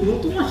 কিন্তু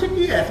লতু মাসি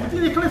কি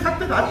এতদিন এখানে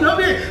থাকতে রাজি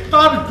হবে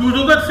তার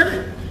যোজকের ছেলে?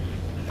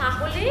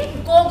 তাহলে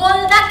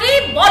গোগলদাকেই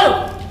বলো।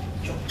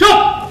 চুপ।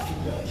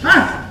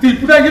 হ্যাঁ,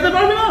 ত্রিপুরায় যেতে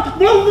পারবে না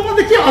বলে তোমার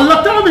দেখছি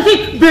আল্লাহটা বেশি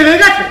বেড়ে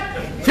গেছে।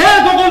 সে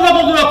গোগলদা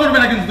বদলা করবে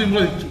না, কিন্তু তুমি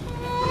বলে দিচ্ছি।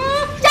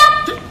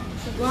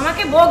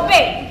 আমাকে বকবে?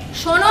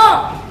 শোনো,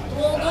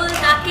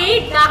 গোগলদাকেই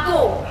ডাকো,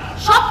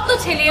 সপ্ত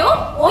ছেলেও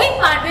ওই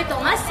পারবে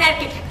তোমার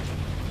স্যারকে ঠেকাতে।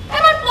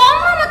 এবার পম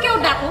মামাকেও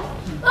ডাকো,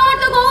 তোমার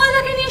তো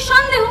গোগলদাকে নিয়ে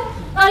সন্দেহ,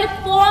 তাহলে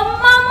পম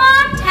মামা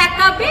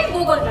ঠেকাবে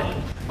গোগলদাকে।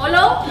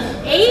 বলো,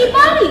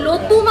 এইবার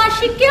লতু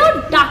মাসিকেও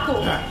ডাকো,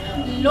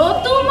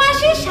 লতু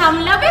মাসি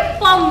সামলাবে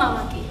পম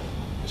মামাকে।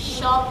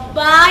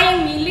 সবাই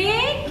মিলে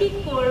কি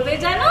করবে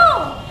জানো?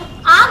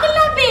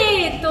 আগলাবে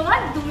তোমার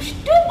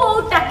দুষ্টু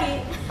বউটাকে।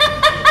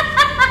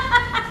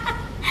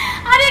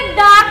 আরে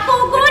ডাকো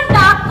গো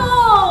ডাকো,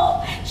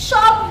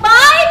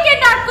 সবাইকে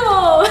ডাকো।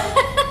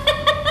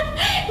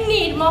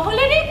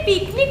 নির্মহলের এই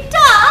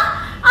পিকনিকটা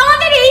আমার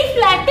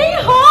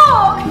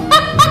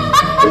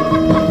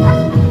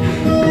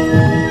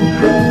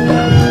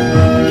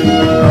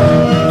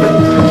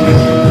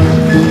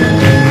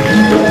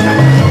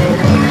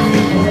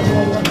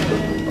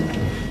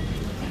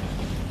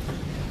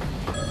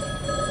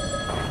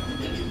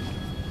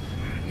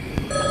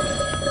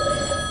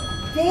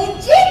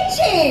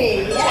বেজেছে,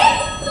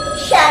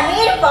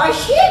 শ্যামের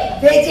পাশে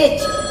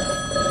বেজেছে।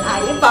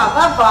 আরে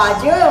বাবা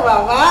বাজো,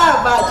 বাবা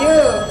বাজো।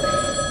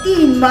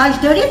 3 মাস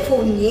ধরে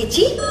ফোন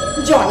নিয়েছি,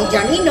 জনে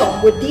জনে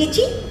নম্বর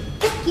দিয়েছি,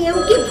 কেউ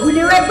কি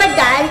ভুলেও একবার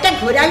ডায়ালটা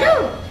ঘোরালো?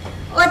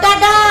 ও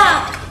দাদা,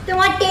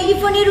 তোমার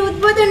টেলিফোনের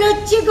উদ্বোধন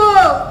হচ্ছে গো।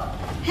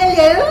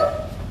 হ্যালো,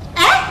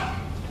 হ্যাঁ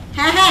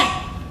হ্যাঁ,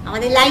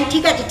 আমাদের লাইন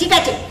ঠিক আছে, ঠিক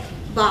আছে।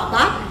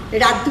 বাবা,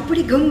 রাত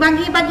দুপুরে ঘুম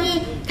ভাঙিয়ে ভাঙিয়ে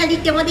খালি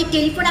তোমাদের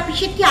টেলিফোন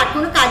অফিসের কি আর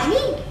কোনো কাজ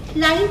নেই?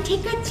 লাইন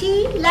ঠিক আছে,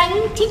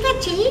 লাইন ঠিক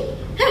আছে।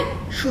 হ্যাঁ,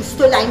 সুস্থ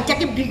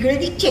লাইনটাকে বিগড়ে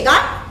দিচ্ছে গা।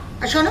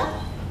 আর শোনো,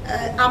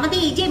 আমাদের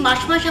এই যে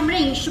মাস মাস আমরা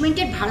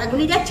ইনস্ট্রুমেন্টের ভাড়া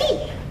গুনে যাচ্ছি,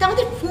 তা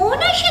আমাদের ফোন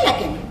আসে না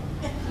কেন?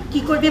 কি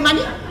করবে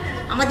মানে?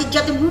 আমাদের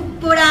যত মুখ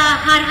পোড়া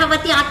হাড়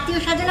হাওয়াতে আত্মীয়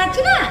স্বজন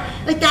আছে না,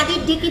 ওই তাদের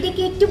ডেকে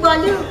ডেকে একটু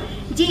বলো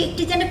যে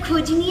একটু যেন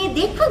খোঁজ নিয়ে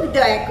দেখুক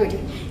দয়া করে,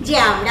 যে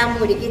আমরা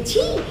মরে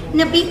গেছি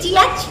না বেঁচে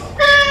আছি।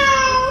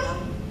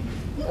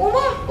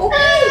 ওমা,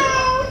 ওকে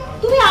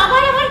তুমি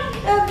আবার আমার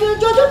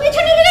জজুর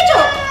পিছনে লেগেছো?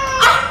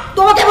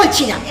 তোমাকে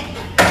বলছি না।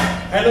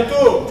 হ্যালো,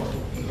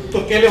 তো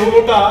কেলে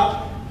হলোটা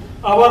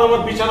আবার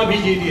আমার বিছানা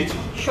ভিজিয়ে দিয়েছে।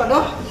 শোনো,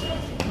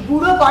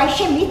 বুড়ো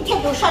বয়সে মিথ্যে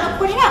দোষারোপ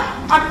করি না,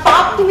 আর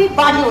পাপ তুমি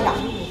বাড়িও না।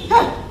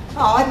 হ্যাঁ,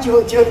 আমার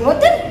জোর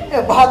মতন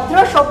ভদ্র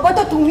সভ্য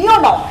তো তুমিও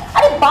নও।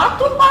 আরে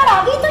বাথরুম পাওয়ার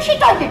আগেই তো সে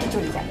টয়লেটে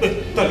চলে যায়।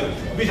 তাহলে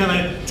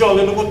বিছানায় জল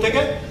এলো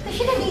কোত্থেকে?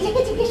 সেটা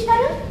নিজেকে জিজ্ঞেস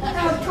করো,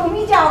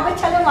 তুমি যা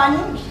অগোছালো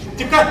মানুষ।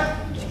 ঠিক আছে,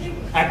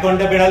 1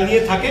 ঘন্টা বেড়াল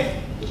নিয়ে থাকে,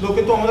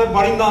 লোকে তো আমাদের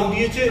বাড়ির নাম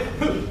দিয়েছে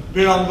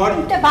বেড়াল বাড়ি।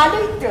 এটা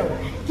ভালোই তো,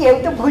 কেউ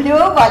তো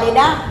ভুলেও বলে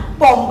না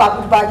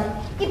পমবাবুর বাড়ি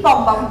কি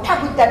পমবাবুর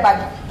ঠাকুরদার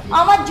বাড়ি।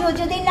 আমার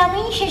জোজোদের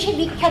নামেই শেষে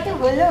বিখ্যাত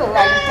হলো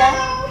বাড়িটা।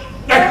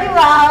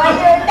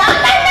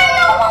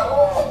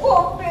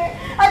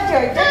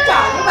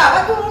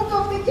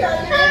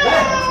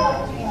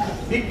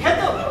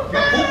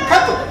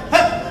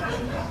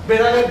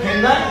 বেড়ালের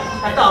ঘেন্নায়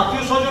একটা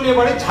আত্মীয় স্বজন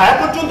এবারে ছায়া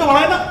পর্যন্ত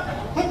বাড়ায় না।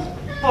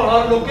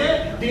 পাড়ার লোকে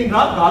দিন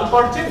রাত গাল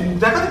পাড়ছে, মুখ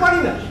দেখাতে পারি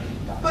না।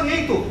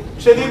 এই তো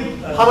সেদিন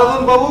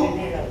হারাধন বাবু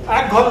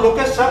এক ঘর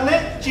লোকের সামনে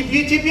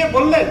চিপিয়ে চিপিয়ে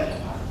বললেন,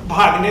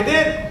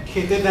 ভাগ্নেদের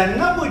খেতে দেন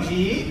না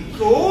বুঝি,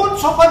 রোজ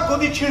সবার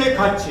গদি ছিঁড়ে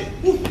খাচ্ছে।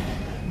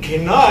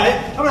 ঘেন্নায়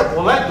আমরা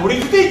গলায় দড়ি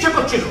দিতে ইচ্ছা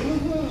করছিল।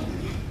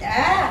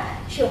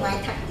 সময়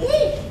থাকতে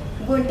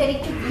বোনটার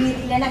একটু বিয়ে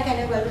দিলে না কেন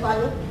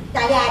বলো?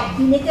 তাহলে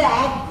একদিনে তো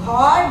 1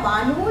 ঘর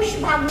মানুষ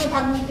ভাগ্নে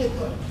ভাগ্নি পেত।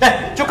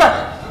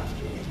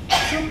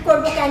 চুপ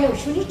করবো কেন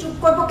শুনি? চুপ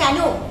করবো কেন?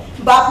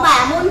 বাপ মা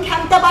এমন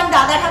ক্ষমতাবান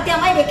দাদার হাতে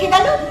আমায় রেখে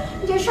গেল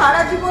যে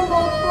সারা জীবন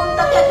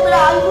বোনটাকে একেবারে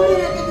আলগুড়ি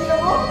রেখে দিল।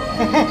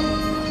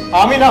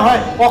 আমি না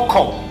হয়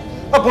অক্ষম,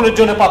 বোনের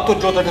জন্য পাত্র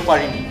জোটাতে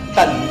পারিনি,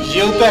 তার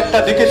নিজেও তো একটা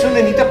দেখে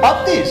শুনে নিতে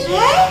পারতিস।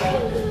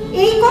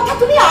 এই কথা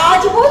তুমি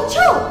আজ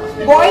বলছো?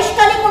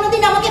 বয়সকালে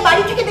কোনোদিন আমাকে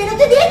বাড়ি থেকে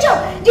বেরোতে দিয়েছো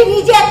যে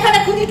নিজে একখানা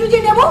খুঁজে টুজে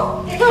নেবো?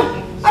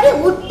 আরে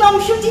উত্তম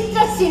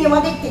সুচিত্রার সিনেমা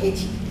দেখতে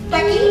গেছি, তা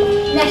কি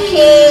না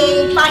সেই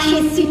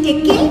পাশের সিটে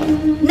কে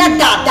না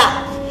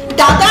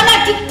দাদা না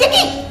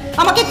টিকটিকি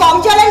আমাকে কম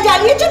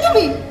জ্বালিয়েছো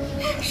তুমি?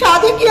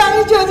 সাধে কি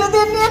আমি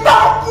জোজোদের নিয়ে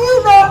থাকি?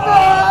 দাদা,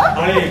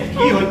 আরে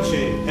কি হচ্ছে?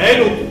 এই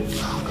লোক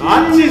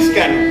কাঁদছিস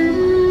কেন?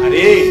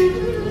 আরে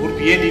ওর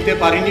বিয়ে দিতে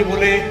পারিনি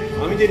বলে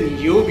আমি যে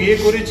নিজেও বিয়ে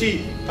করেছি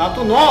তা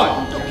তো নয়।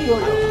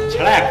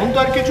 ছাড়া এখন তো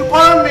আর কিছু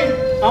করার নেই,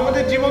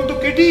 আমাদের জীবন তো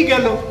কেটেই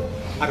গেল।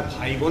 আর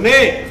ভাই বোনে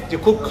যে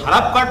খুব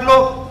খারাপ কাটলো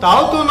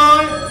তাও তো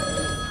নয়।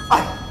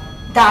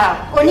 দাঁড়াও,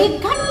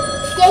 অনেকক্ষণ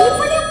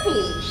টেলিফোনে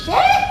অফিস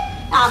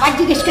আবার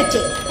জিজ্ঞেস করছে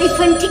এই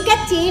ফোন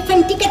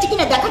ঠিক আছে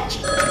কিনা দেখাচ্ছি।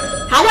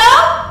 হ্যালো,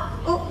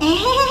 ও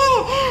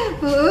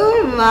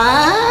মা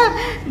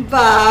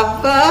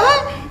বাবা,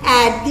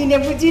 একদিনে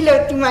বুঝি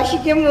লতু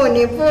মাসিকে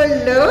মনে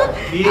পড়লো?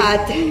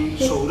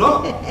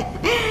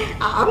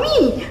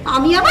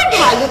 আমি আবার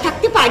ভালো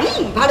থাকতে পারি,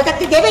 ভালো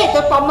থাকতে দেবে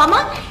তোর পম মামা?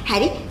 হ্যাঁ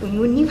রে,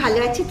 মুন্নি ভালো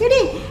আছে তো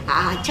রে?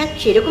 আচ্ছা,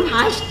 সেরকম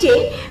হাসছে,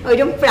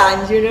 ওইরকম প্রাণ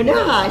জড়ানো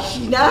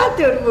হাসি না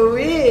তোর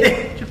বউয়ের।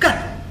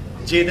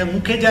 যে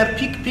মুখে যার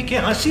ফিক ফিকে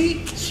হাসি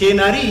সে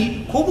নারী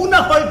কবু না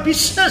হয়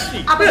বিশ্বাসী।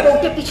 আবার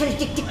বউটার পিছনে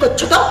টিকটিক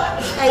করছো তো?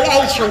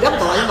 এই সৌরভ,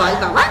 বল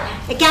বাবা,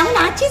 কেমন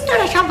আছিস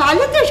তোরা? সব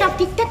ভালো তো? সব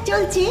ঠিকঠাক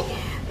চলছে?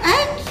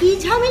 কি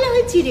ঝামেলা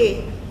হয়েছে রে?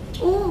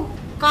 ও,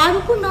 কার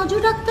উপর নজর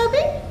রাখতে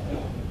হবে?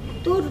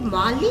 তোর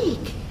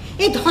মালিক?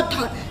 এই ধর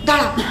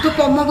দাঁড়া, তোর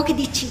পম্মাকে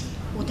দিচ্ছি।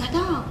 ও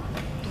দাদা,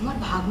 তোমার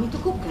ভাগ্নি তো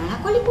খুব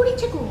গাঁড়াকলি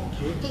পড়েছে গো।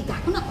 এই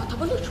দেখো না, কথা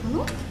বলো,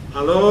 শোনো।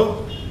 হ্যালো,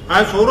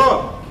 হ্যাঁ সৌরভ,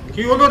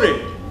 কি হলো রে?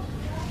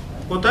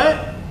 কোথায়?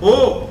 ও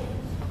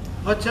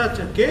আচ্ছা,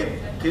 কে?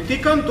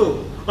 কৃতিকান্ত?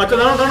 আচ্ছা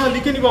দাঁড়া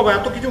লিখে নি বাবা,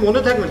 এত কিছু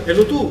মনে থাকবে।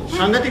 এলো তু,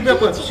 সাংঘাতিক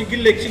ব্যাপার।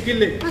 শিখির লেখ।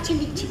 আচ্ছা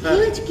লিখছি। কি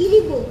হয়েছে, কি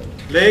লিখবো?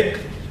 লেখ,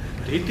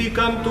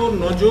 ধৃতিকান্ত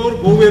নজর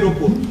বউয়ের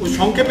উপর। ওই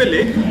সংক্ষেপে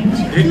লেখ,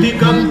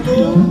 ধৃতিকান্ত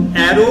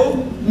অ্যারো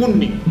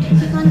মুন্নি।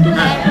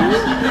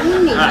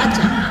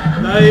 আচ্ছা,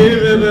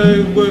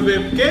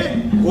 কে?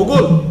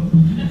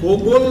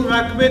 গোগল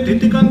রাখবে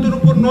ধৃতিকান্তর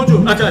উপর নজর।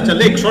 আচ্ছা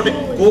লেখ শর্টে,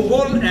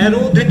 গোগল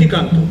অ্যারো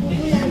ধৃতিকান্ত।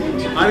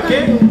 আর কে?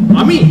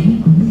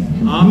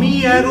 আমি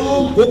অ্যারো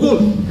গোগল।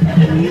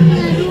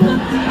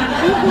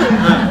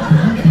 হ্যাঁ,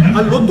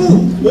 আর লতু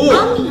ও,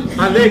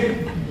 আর দেখ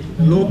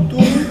লতু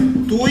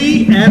তুই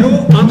এরো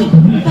আমি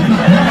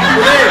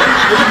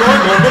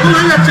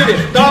হয়ে যাচ্ছে রে।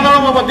 দাঁড়া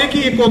বাবা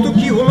দেখি কত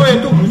কি হলো,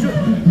 এত বুঝো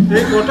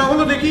এই কটা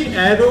হলো দেখি।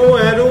 এরো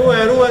এরো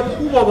এরো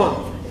ও বাবা,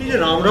 এই যে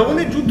রাম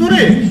রাবণের যুদ্ধ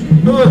রে।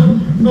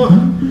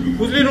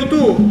 বুঝলি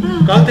রতু,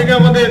 কাল থেকে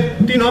আমাদের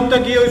 3 হপ্তাহ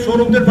গিয়ে ওই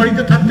সৌরভদের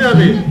বাড়িতে থাকতে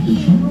হবে।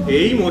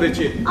 এই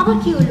মরেছে। আবার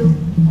কি হলো?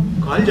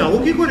 কাল যাবো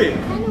কি করে?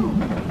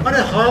 আরে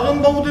হারাদন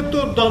বাবুদের তো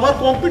দাবার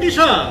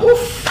কম্পিটিশন।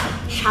 উফ,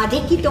 সাধে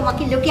কি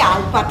তোমাকে লোকে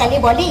আল পাতালে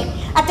বলে?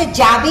 আর তো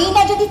যাবেই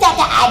না যদি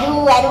তাকে আরো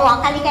আরো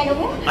আঁকালি কেন?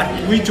 আর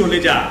তুই চলে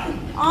যা,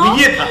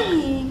 গিয়ে থাক।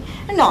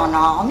 না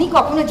না, আমি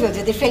কখনো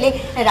যোজোদের ফেলে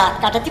রাত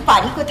কাটাতে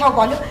পারি কোথাও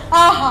বলো?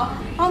 আহা,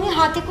 আমি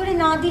হাতে করে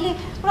না দিলে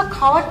ওরা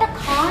খাবারটা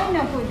খায়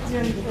না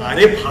পর্যন্ত।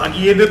 আরে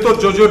ভাগিয়ে দে তো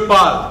জোজোর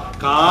পাল।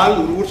 কাল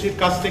উর্বশীর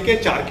কাছ থেকে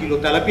 4 কিলো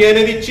তেলাপিয়া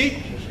এনে দিচ্ছি,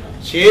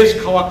 শেষ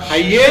খাওয়া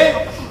খাইয়ে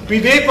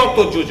বিদে কত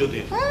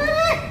জোজোদের।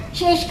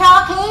 শেষ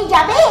খাওয়া খেয়েই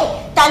যাবে?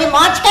 তাহলে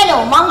মাছ কেন,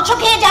 মাংস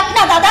খেয়ে যাক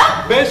না দাদা।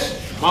 বেশ,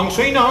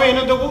 মাংসই না হয়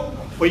এনে দেবো।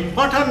 ওই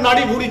পাঁঠার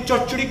নাড়ি ভুড়ির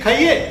চচ্চড়ি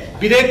খাইয়ে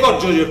বিদে কর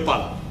জোজোর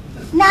পাল।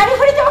 নাড়ি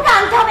ভুড়ি তোমাকে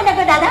আনতে হবে না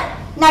গো দাদা,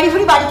 নাড়ি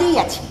ভুড়ি বাড়িতেই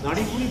আছে।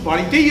 নাড়ি ভুড়ি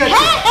বাড়িতেই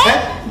আছে?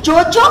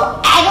 জোজো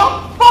এরো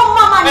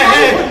পম্মা মানে।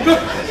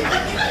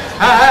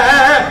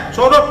 হ্যাঁ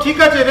সৌরভ ঠিক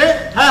আছে রে।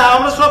 হ্যাঁ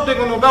আমরা সব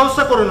দেখে নেবো,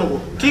 ব্যবস্থা করে নেবো।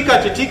 ঠিক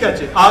আছে ঠিক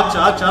আছে, আচ্ছা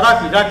আচ্ছা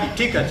রাখি রাখি,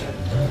 ঠিক আছে।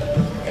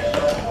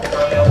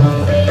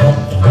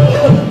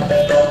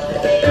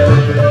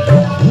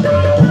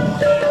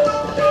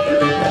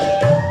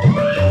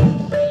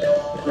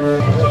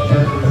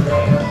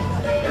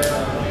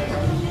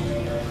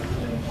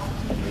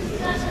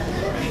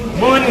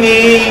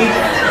 মুন্নি,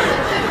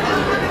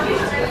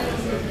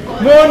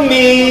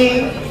 মুন্নি,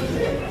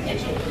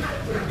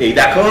 এই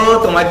দেখো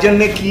তোমার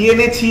জন্য কি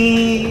এনেছি।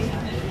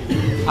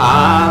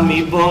 আমি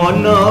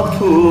বন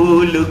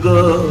ফুল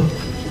গো,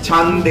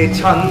 ছন্দে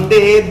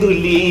ছন্দে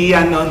দুলি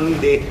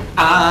আনন্দে,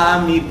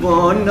 আমি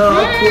বন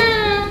ফুল।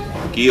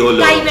 কি হলো?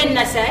 গাইবেন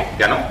না স্যার।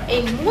 কেন?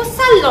 এই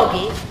মুসাল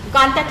লগে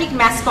গানটা ঠিক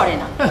ম্যাচ করে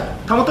না।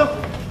 থামো তো।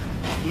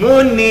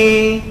 মুন্নি,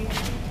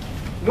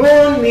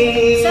 মুন্নি।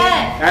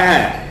 স্যার।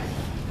 হ্যাঁ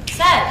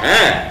স্যার,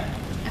 হ্যাঁ,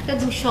 একটা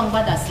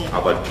দুঃসংবাদ আছে।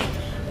 আবার?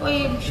 ওই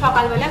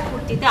সকালবেলা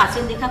ফুর্তিতে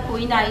আসেন দেখা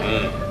কই নাই,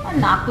 আর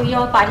না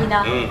কইয়াও পারি না।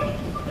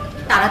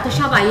 তারা তো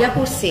সব আইয়া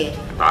পড়ছে।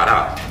 তারা?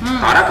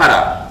 তারা কারা?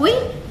 ওই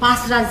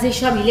 5 রাজ্যের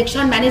সব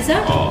ইলেকশন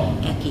ম্যানেজার।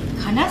 এক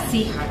একখানা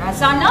সিহারা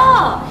জানা,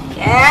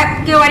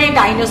 একেবারে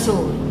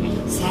ডাইনোসর।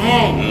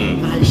 স্যার,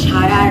 কাল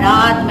সারা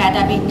রাত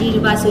ম্যাডামের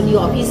নির্বাচনী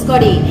অফিস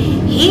করে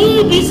এই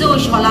বিজয়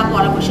সলা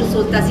পরামর্শ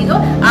চলতেছিল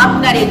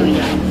আপনারে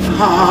লইয়া।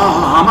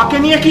 আমাকে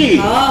নিয়ে কি?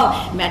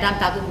 ম্যাডাম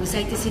তাকে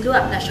বুঝাইতেছিল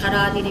আপনার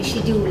সারা দিনের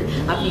শিডিউল,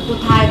 আপনি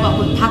কোথায়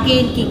কখন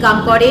থাকেন, কি কাম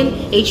করেন,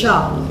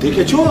 এইসব।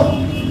 দেখেছো,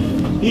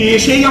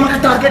 এসেই আমাকে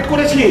টার্গেট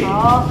করেছে।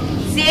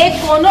 যে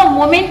কোনো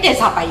মোমেন্টে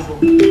ঝাপাইব।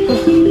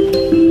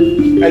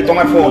 এই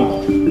তোমার ফোন।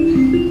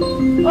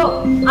 ও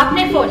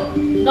আপনার ফোন,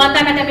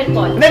 নন্দা ম্যাডামের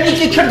কল।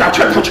 ছেড়ে দাও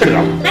ছেড়ে দাও ছেড়ে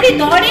দাও। আরে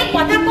ধরে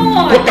কথা কই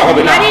করতে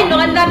হবে না। আরে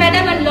নন্দা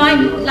ম্যাডাম আর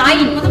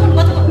লাইন কথা বল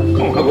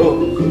কথা বল।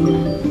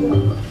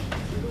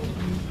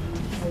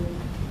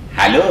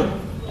 হ্যালো,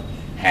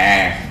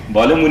 হ্যাঁ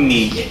বলো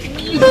মুন্নি।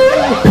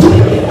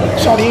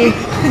 Sorry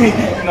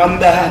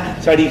Nanda,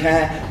 sorry.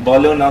 হ্যাঁ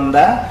বলো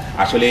নন্দা।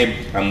 আসলে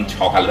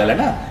সকালবেলা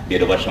না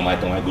বেরোবার সময়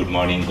তোমায় গুড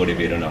মর্নিং করে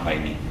বেরোনো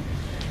হয়নি।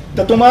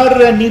 তা তোমার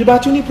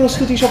নির্বাচনী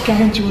প্রস্তুতি সব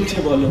কেমন চলছে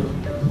বলো?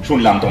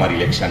 শুনলাম তোমার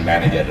ইলেকশন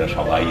ম্যানেজাররা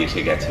সবাই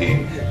এসে গেছে।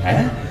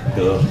 হ্যাঁ,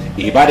 তো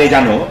এবারে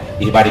জানো,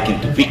 এবারে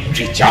কিন্তু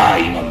ভিক্টরি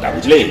চাই নন্দা,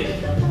 বুঝলে?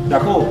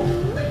 দেখো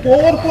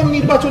পরপর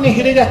নির্বাচনে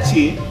হেরে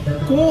যাচ্ছে,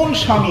 কোন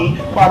স্বামী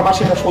বারবার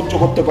সেটা সহ্য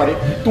করতে পারে?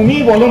 তুমি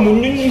বলো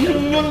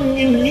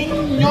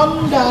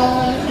নন্দা,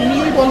 তুমি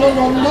বলো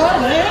নন্দা।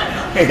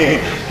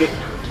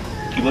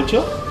 কি বলছো?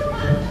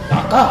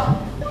 টাকা?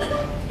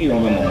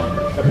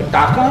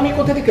 টাকা আমি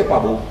কোথা থেকে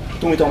পাবো?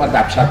 তুমি তো আমার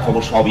ব্যবসার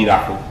খবর সবই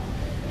রাখো।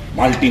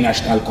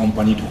 মাল্টিন্যাশনাল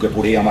কোম্পানি ঢুকে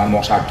পড়ে আমার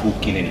মশার ধূপ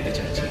কিনে নিতে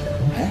চাইছে।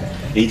 হ্যাঁ,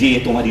 এই যে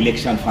তোমার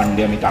ইলেকশন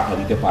ফান্ডে আমি টাকা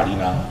দিতে পারি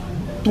না।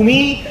 তুমি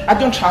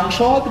একজন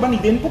সাংসদ বা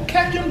নিদেন পক্ষে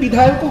একজন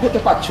বিধায়কও হতে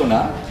পারছো না,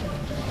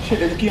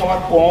 সেটা কি আমার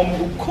কম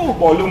দুঃখ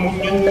বলো?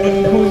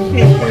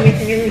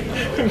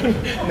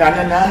 না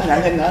না না না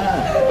না,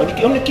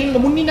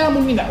 মুন্নি না,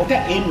 মুন্নি না, ওটা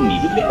এমনি,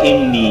 বুঝলে,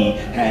 এমনি।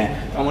 হ্যাঁ,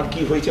 আমার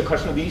কি হয়েছে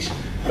খাসনা বিষ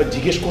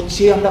জিজ্ঞেস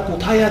করছে আমরা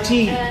কোথায় আছি।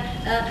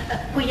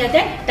 কইয়া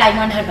দেন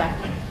ডায়মন্ড হারবার।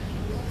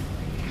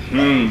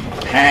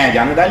 হ্যাঁ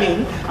জানো ডার্লিং,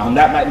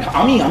 আমরা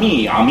আমি আমি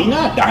আমি না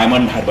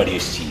ডায়মন্ড হারবারে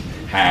এসেছি।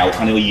 হ্যাঁ,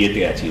 ওখানে ওই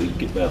ইয়েতে আছি, ওই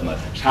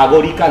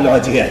সাগরিকা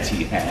লজে আছি।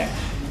 হ্যাঁ,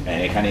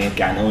 এখানে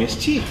কেন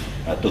এসছি?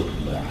 তো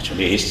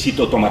আসলে এসছি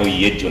তো তোমার ওই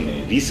ইয়ের জন্যে,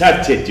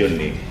 রিসার্চের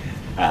জন্যে।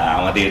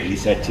 আমাদের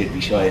রিসার্চের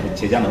বিষয়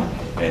হচ্ছে জানো,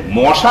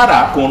 মশারা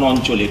কোন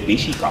অঞ্চলে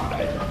বেশি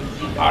কামড়ায়,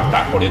 আর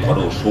তারপরে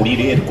ধরো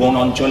শরীরের কোন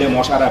অঞ্চলে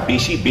মশারা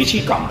বেশি বেশি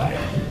কামড়ায়।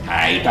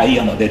 হ্যাঁ, এটাই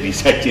আমাদের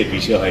রিসার্চের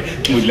বিষয়,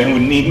 বুঝলে?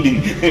 মুন্নি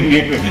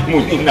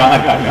না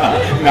না না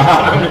না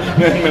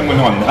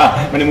নন্দা,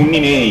 মানে মুন্নি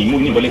নেই,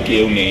 মুন্নি বলে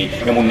কেউ নেই,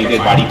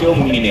 মুন্নিদের বাড়িতেও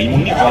মুন্নি নেই,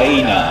 মুন্নি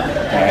হয়ই না।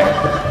 হ্যাঁ,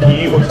 কি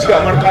হচ্ছে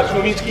আমার কাজ,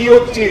 কি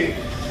হচ্ছে?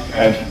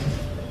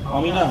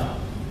 আমি না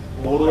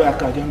বড়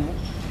একা জানো,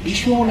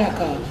 ভীষণ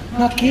একা,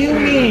 না কেউ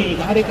নেই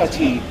ধারে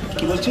কাছে।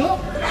 কি বলছো?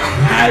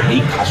 হ্যাঁ, এই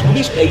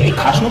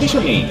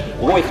খাসনবিশও নেই,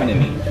 ও এখানে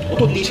নেই, ও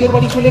তো দেশের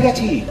বাড়ি চলে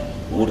গেছে।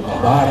 ওর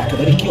বাবার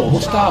একেবারে কি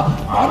অবস্থা,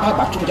 বারবার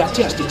বাথরুম যাচ্ছে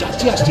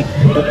আসছে।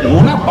 ও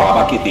না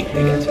বাবাকে দেখতে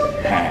গেছে।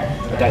 হ্যাঁ,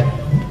 তাই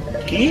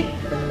কি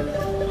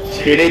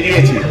ছেড়ে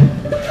দিয়েছে?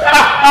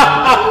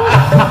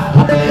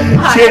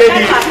 ছেড়ে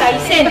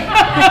দিয়েছে।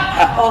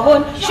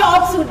 সব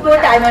ছুটবো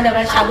ডায়মন্ড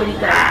আবার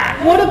সাগরিকা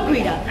মোরগ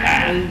কইরা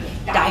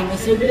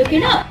ডাইনোসর গুলোকে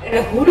না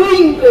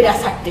হুড়ুইং কইরা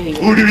ছাড়তে হইল।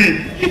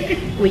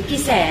 ওই কি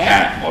স্যার,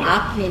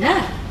 আপনি না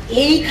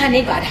এইখানে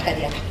গা ঢাকা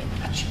দেওয়া থাকেন,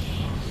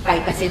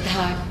 বাইপাসের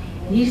ধার,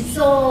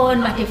 নির্জন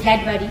মাঠে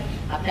ফ্ল্যাট বাড়ি,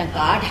 আপনার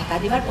গা ঢাকা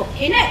দেওয়ার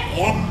পক্ষে না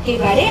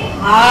একেবারে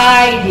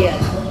আইডিয়াল।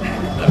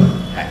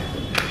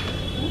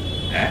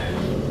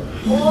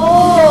 ও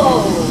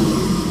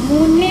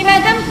মুন্নি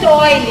ম্যাডাম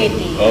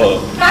টয়লেটে,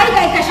 কার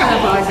গায়িকা সারা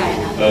পাওয়া যায়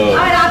না,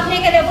 আর আপনি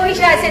এখানে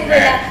বসে আছেন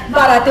বলে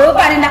বাড়াতেও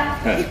পারে না।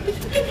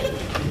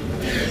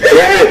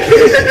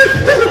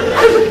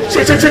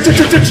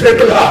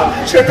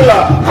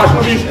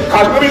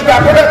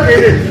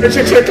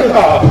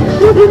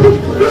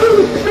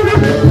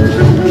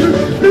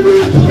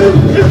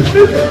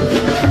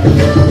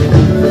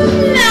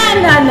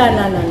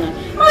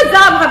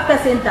 যা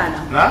ভাবতেছেন তা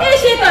না, এই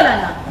শেতলা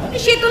না,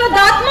 শেতলা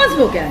দাঁত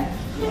মাজবো কেন?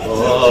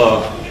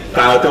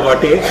 তাও তো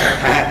বটে,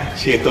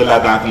 শেতলা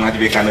দাঁত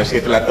মাজবে কেন?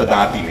 শেতলা তো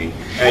দাঁতই নেই।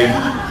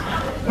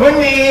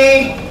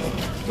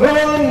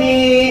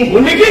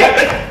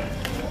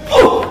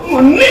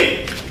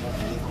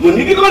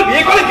 মুন্নি কি তোমার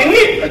বিয়ে করে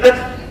দিননি?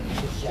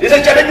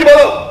 কি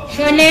বলো?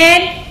 শোনেন,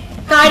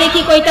 কারে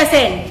কি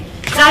কইতাছেন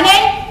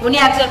জানেন? উনি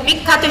একজন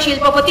বিখ্যাত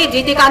শিল্পপতি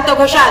জ্যোতিকান্ত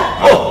ঘোষাল।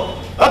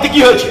 তাতে কি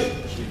হয়েছে?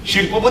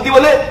 শিল্পপতি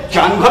বলে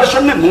চান ঘরের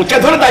সামনে মোচা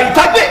ধরে দাঁড়িয়ে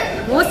থাকবে?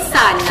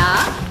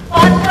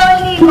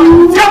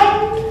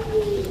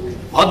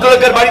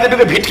 ভদ্রলোকের বাড়িতে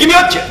ঢুকে ভেটকি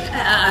নিয়ে হচ্ছে।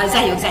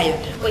 যাই হোক,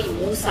 ওই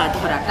মূসা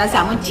ধরাটা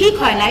যেমন ঠিক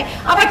হয় নাই,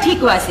 আবার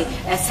ঠিকও আছে।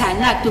 স্যার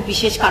না একটু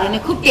বিশেষ কারণে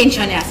খুব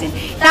টেনশনে আছেন,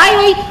 তাই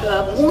ওই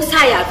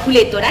মূসায়া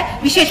খুলে তোরা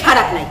বিশেষ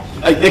খারাপ নাই।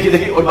 দেখি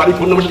ওর বাড়ির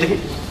ফোন নম্বরটা দেখি।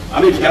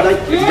 আমি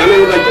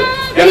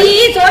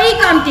প্লিজ ওই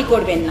কামটি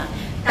করবেন না।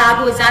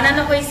 তাগো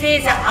জানানো হয়েছে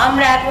যে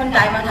আমরা এখন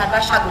ডায়মন্ড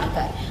হারবার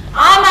সাগরিকায়,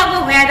 আমাগো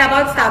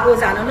হোয়ারঅ্যাবাউট তাগো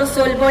জানানো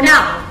চলবো না।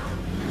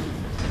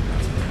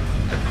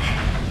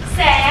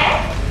 স্যার,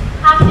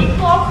 আপনি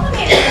কখন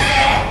এলেন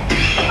স্যার?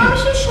 আমি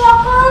সেই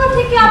সকাল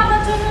থেকে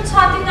আপনার জন্য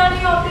ছাদে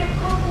দাঁড়িয়ে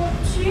অপেক্ষা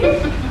করছি।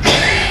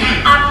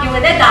 আপনি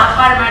ওদের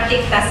দাপার মার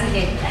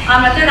দেখতেছিলেন,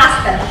 আমরা তো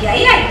রাস্তা দিয়ে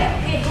আইলাম।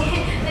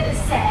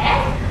 স্যার,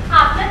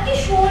 আপনার কি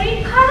শরীর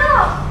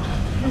খারাপ?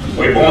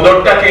 ওই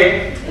বদরটাকে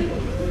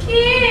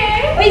কে?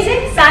 ওই যে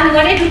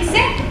সানগরে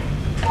ঢুকছে।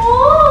 ও,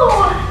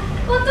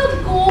 কত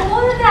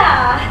গোগলদা।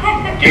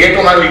 কে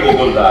তোমার ওই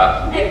গোগলদা?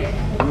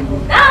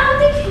 গোগলদা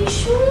আমাদের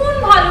ভীষণ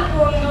ভালো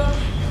বন্ধু,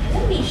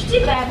 মিষ্টি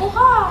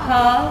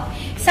ব্যবহার।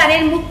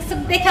 স্যারের মুখ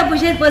দেখা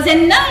বোঝেন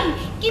নাই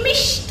কি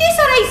মিষ্টি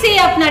সরাইছে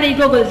আপনার এই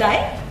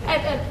গোগলদায়।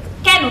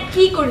 কেন,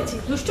 কি করেছে?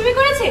 দুষ্টুমি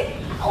করেছে?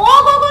 ও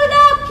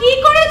গোগলদা, কি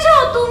করেছো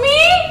তুমি?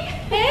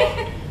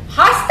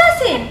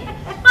 হাসতেছেন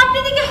আপনি,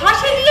 দিকে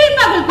হাসি দিলেই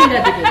পাগল করে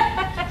দেবেন।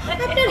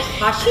 আপনার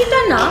হাসিটা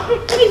না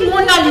ঠিক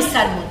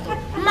মোনালিসার মতো,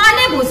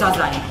 মানে বোঝা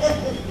যায়।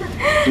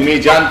 তুমি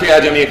জানতে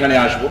আজ আমি এখানে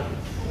আসবো,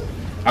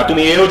 আর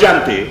তুমি এও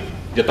জানতে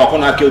যে তখন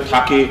আর কেউ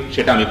থাকে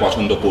সেটা আমি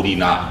পছন্দ করি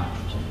না।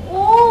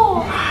 ও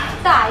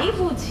তাই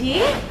বুঝি?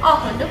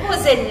 অখণ্ড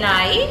বোঝেন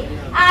নাই?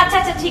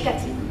 আচ্ছা ঠিক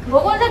আছে,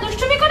 গোগলদা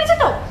দুষ্টুমি করেছে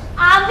তো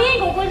আমি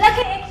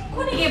গোগলদাকে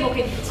এক্ষুনি গিয়ে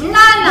বকে দিচ্ছি।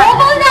 না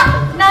গোগলদা,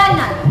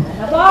 না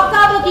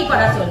বকাবকি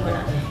করা চলবে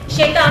না,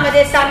 সেটা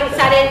আমাদের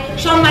স্যারের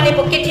সম্মানের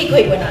পক্ষে ঠিক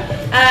হইব না।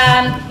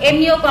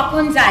 এমনিও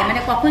কখন যায়,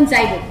 মানে কখন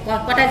যাইব,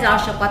 কটায়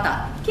যাওয়ার সব কথা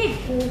কি?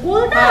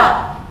 গোগলদা?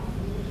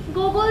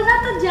 গোগলদা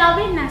তো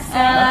যাবেন না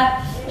স্যার।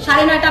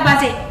 9:30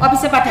 বাজে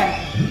অফিসে পাঠান।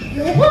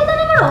 গোগলদার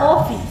আমার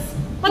অফিস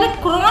মানে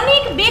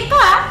ক্রনিক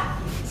বেকার।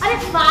 আরে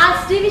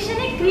ফার্স্ট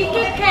ডিভিশনে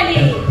ক্রিকেট খেলে,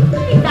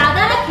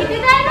 দাদারা খেতে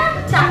দেয় না,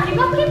 চাকরি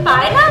বাকরি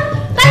পায় না,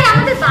 তাই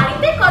আমাদের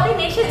বাড়িতে কদিন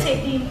এসেছে,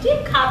 দিনটি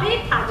খাবে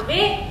থাকবে।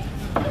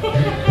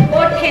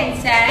 ওঠেন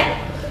স্যার,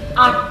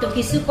 আর তো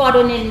কিছু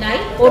করণের নাই,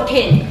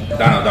 ওঠেন।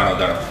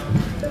 দাঁড়াও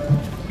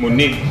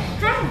মুন্নি,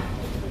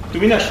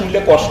 তুমি না শুনলে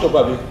কষ্ট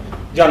পাবে।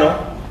 জানো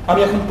আমি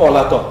এখন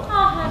পলাতক,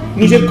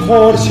 নিজের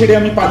ঘর ছেড়ে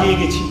আমি পালিয়ে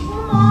গেছি।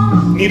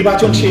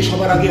 নির্বাচন শেষ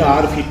হবার আগে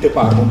আর ফিরতে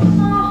পারবো না।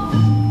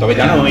 তবে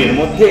জানো এর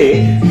মধ্যে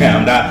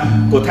আমরা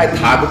কোথায়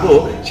থাকবো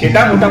সেটা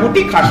মোটামুটি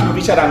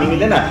খাসনবিশ আর আমি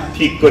মিলে না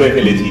ঠিক করে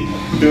ফেলেছি।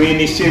 তুমি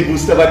নিশ্চয়ই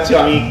বুঝতে পারছো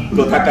আমি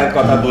কোথাকার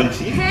কথা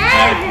বলছি।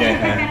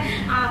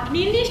 আপনি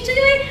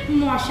নিশ্চয়ই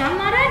মশা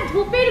মারা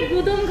ধূপের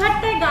গুদুম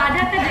ঘাটটায় গা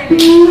ঢাকা দেবেন।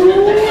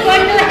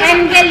 কোনো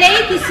অ্যাঙ্গেলেই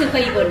কিছু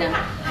হইব না,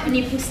 আপনি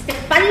বুঝতে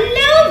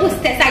পারলেও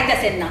বুঝতে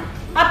চাইতেছেন না।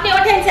 আপনি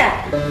ওঠেন স্যার।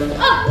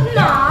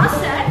 না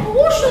স্যার,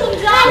 ও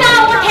শুনরা না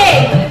ওঠে।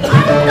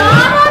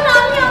 আমি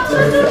আপনার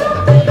জন্য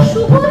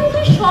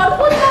সুগন্ধি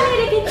শরবত বানিয়ে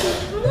রেখেছি,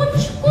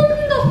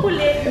 মুচকুন্দ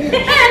ফুলে।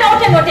 হ্যাঁ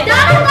ওঠেন,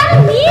 দাঁড়ান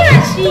নিয়ে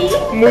আসি।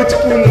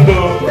 মুচকুন্দ?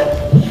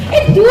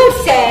 এই দূর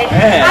স্যার,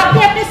 আপনি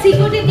আপনার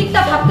সিকিউরিটির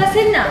দিকটা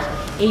ভাবতেছেন না।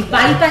 এই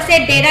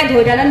বাইপাসের ডেরা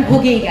ধৈরালন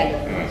ভোগেই গেল,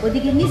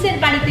 ওদিকে নিচের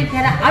বাড়িতে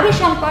ফেরা আরো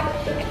সংকট।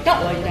 একটা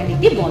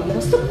অল্টারনেটিভ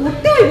বন্দোবস্ত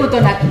করতে হইব তো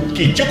নাকি?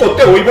 কিচ্ছু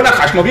করতে হইব না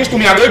খাসমবিস,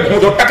 তুমি আগে ওই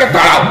ভোঁদরটাকে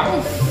তাড়াও।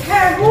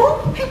 হ্যাঁ গো,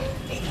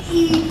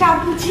 এটা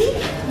বুঝি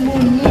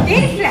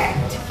মুন্নিদের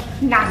ফ্ল্যাট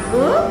না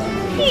গো?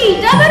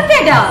 এটা আবার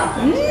কেডা?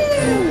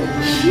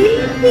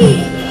 শিল্পী,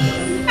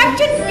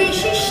 একজন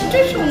বিশিষ্ট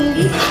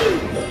সঙ্গীত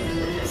শিল্পী,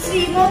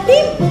 শ্রীমতী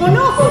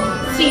বনহরি।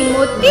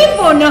 শ্রীমতী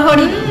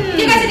বনহরি,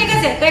 ঠিক আছে ঠিক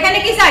আছে। তো এখানে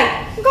কি চাই?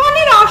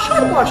 গানের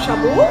আসর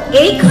বসাবো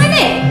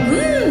এইখানে।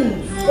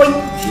 ওই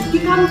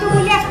স্মৃতিকান্ত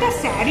বলে একটা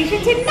স্যার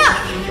এসেছেন না,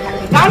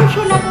 গান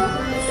শোনাবো।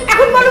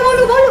 এখন বলো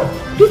বলো বলো,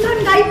 কি গান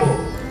গাইবো?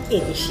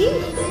 এদেশে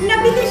না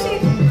বিদেশে?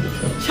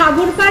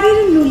 সাগর পাড়ের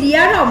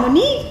নুলিয়া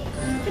রমণী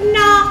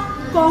না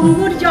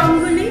কঙ্গর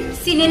জঙ্গলে?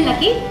 সিনেন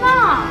নাকি?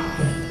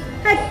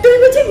 তুই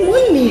বুঝি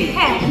মুন্নি?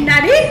 হ্যাঁ। না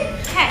রে,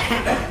 হ্যাঁ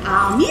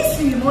আমি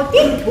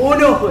শ্রীমতী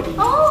বনহরি।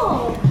 ও,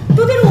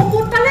 তোদের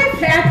ওপরতলায়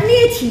ফ্ল্যাট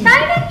নিয়েছি।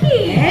 তাই নাকি?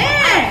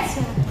 হ্যাঁ,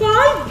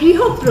 কাল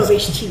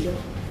গৃহপ্রবেশ ছিল।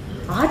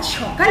 আজ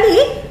সকালে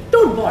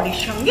তোর বরের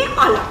সঙ্গে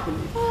আলাপ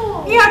হলো।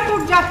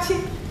 এয়ারপোর্ট যাচ্ছে,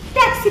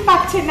 ট্যাক্সি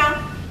পাচ্ছে না।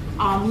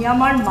 আমি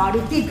আমার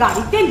মারুতি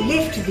গাড়িতে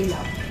লিফট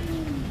দিলাম।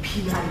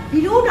 ভিআইপি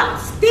রোড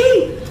আসতেই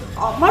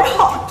আমার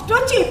হাতটা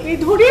চেপে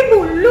ধরে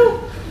বলল,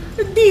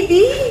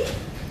 দিদি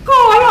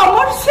কাল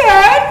আমার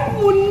স্যার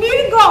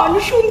মুন্নির গান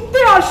শুনতে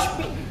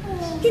আসবে।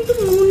 কিন্তু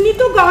মুন্নি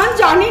তো গান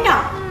জানে না।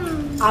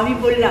 আমি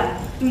বললাম,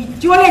 তুই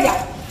চলে যা,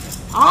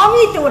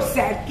 আমি তোর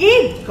স্যারকে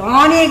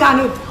গানে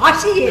গানে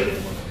ভাসিয়ে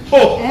দেবো।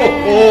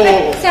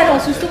 স্যার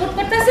অসুস্থ বোধ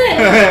করতেছে?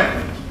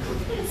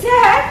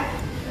 স্যার?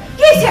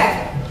 কি স্যার?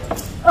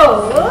 ও,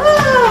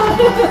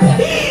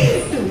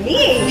 তুমি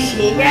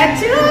এসে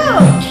গেছো।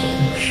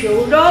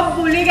 সৌরভ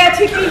বলে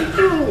গেছে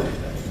কিন্তু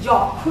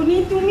যখনই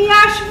তুমি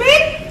আসবে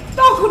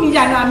তখনই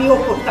যেন আমি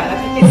ওপরতলা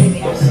থেকে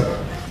নেমে আসি।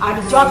 আর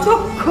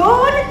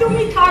যতক্ষণ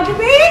তুমি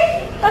থাকবে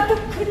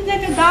ততক্ষণ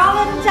যেন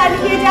গান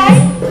চালিয়ে যায়।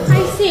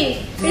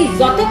 এই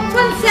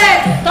যতক্ষণ স্যার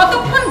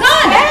ততক্ষণ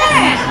গান?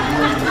 হ্যাঁ,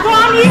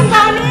 গানে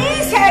গানে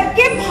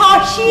স্যারকে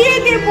ভাসিয়ে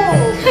দেব।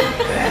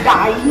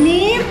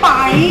 ডাইনে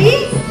বাঁয়ে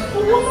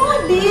কোনো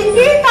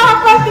দিকে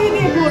তাকাতে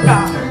দেব না।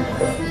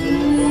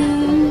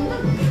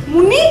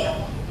 মুন্নি,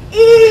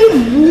 এই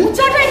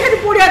মোচাটা এখানে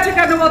পড়ে আছে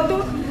কেন বলতো?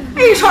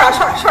 এই সরা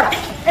সরা সরা,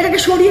 এটাকে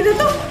সরিয়ে দে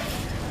তো।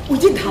 ওই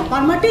যে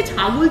ধাপার মাঠে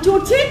ছাগল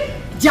চড়ছে,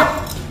 যা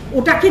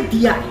ওটাকে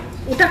দিয়া,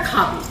 ওটা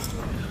খাবে।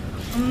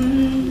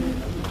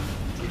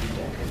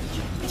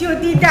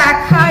 যদি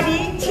দেখার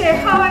ইচ্ছে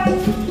হয়,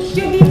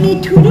 যদি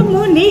মিঠুর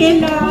মনে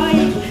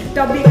নয়,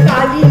 তবে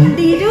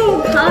কালিন্দিরও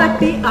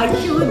ঘাটে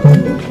আসো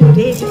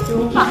দুপুরের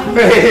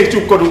সময়।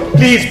 চুপ করুন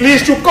প্লিজ, প্লিজ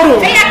চুপ করুন।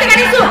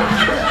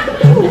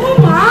 ও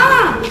মা,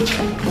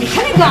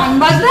 এখানে গান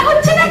বাজনা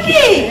হচ্ছে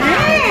নাকি?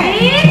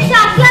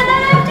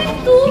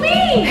 তুমি?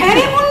 হ্যাঁ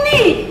রে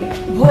মুন্নি,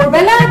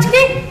 ভোরবেলা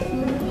আজকে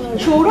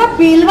সৌরভ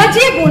বেল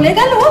বাজিয়ে বলে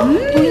গেল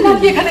তুই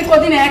নাকি এখানে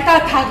কদিন একা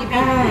থাকবি,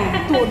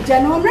 তোর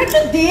যেন আমরা একটু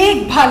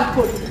দেখভাল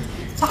করি।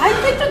 তাই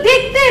তো একটু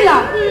দেখতে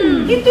এলাম,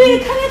 কিন্তু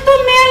এখানে তো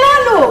মেলা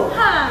লোক।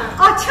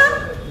 আচ্ছা,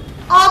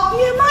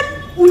 আপনি আমার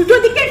উল্টো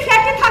দিকের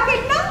ফ্ল্যাটে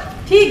থাকেন না?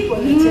 ঠিক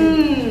বলেছেন,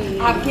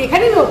 আপনি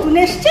এখানে নতুন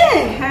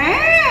এসছেন?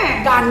 হ্যাঁ,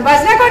 গান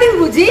বাজনা করেন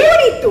বুঝি?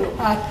 তো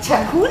আচ্ছা,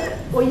 এখন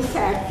ওই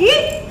স্যারকে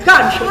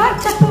গান শোনা।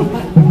 আচ্ছা,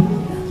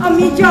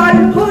 আমি জল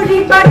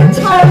ভরিবার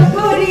ছল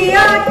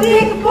করিয়া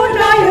দেখবো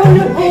নয়ন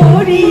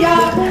ভরিয়া,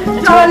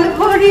 জল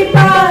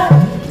ভরিবার,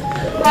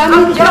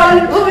 আমি জল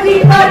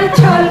ভরিবার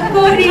ছল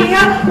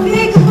করিয়া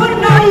দেখবো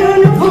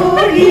নয়ন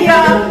ভরিয়া,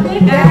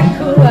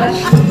 দেখো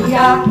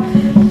আসিয়া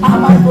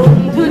আমার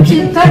বন্ধু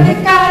চিন্তন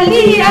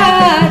কালিয়া,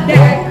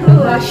 দেখো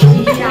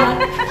আসিয়া।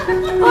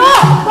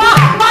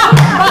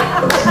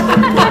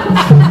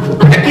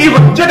 কি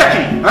হচ্ছেটা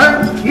কি?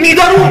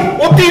 নিদারুণ,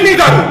 অতি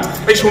নিদারুণ।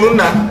 এই শুনুন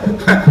না,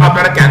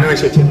 আপনারা কেন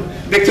এসেছেন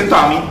দেখছেন তো?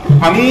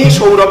 আমি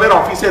সৌরভের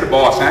অফিসের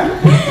বস। হ্যাঁ,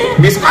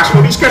 মিস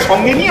কাশ্মীরকে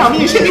সঙ্গে নিয়ে আমি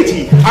এসে গেছি।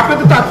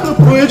 আপনাদের তার কোনো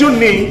প্রয়োজন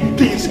নেই।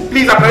 প্লিজ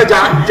প্লিজ আপনারা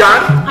যান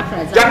যান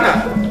যান না।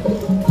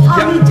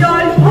 আমি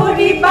জল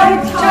ভরিবার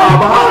ছল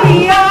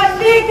করিয়া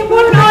দেখবো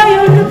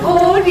নয়ন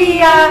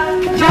ভরিয়া,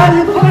 জল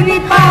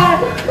ভরিবার,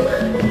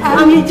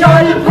 আমি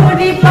জল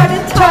ভরিবার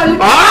ছল।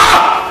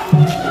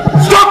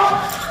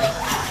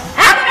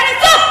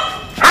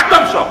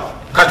 একদম সব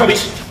কাশ্মীর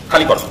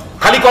খালি করো,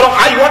 খালি করো।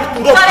 আই ওয়ান্ট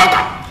পুরো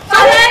ফাঁকা,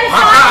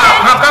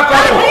 ফাঁকা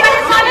করো।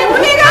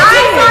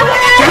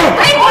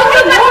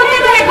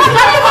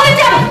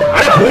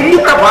 আরে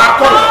বন্দুকটা বার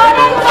করো।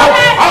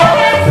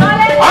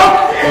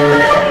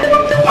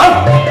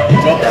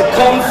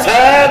 যতক্ষণ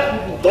স্যার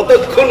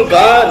ততক্ষণ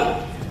গান,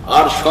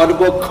 আর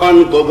সর্বক্ষণ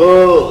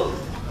গোগো।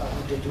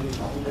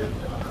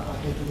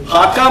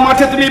 ফাঁকা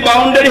মাঠে তুমি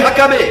বাউন্ডারি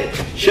হাঁকাবে,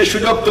 সে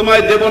সুযোগ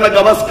তোমায় দেব না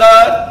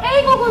গাভাস্কার। এই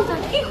গোগলদা,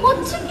 কি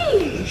হচ্ছে কি?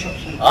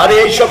 আর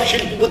এইসব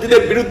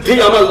শিল্পপতিদের বিরুদ্ধেই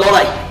আমার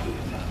লড়াই।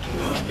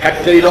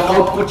 ফ্যাক্টরি লক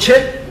আউট করছে,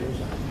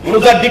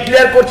 অনুদান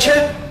ডিক্লেয়ার করছে,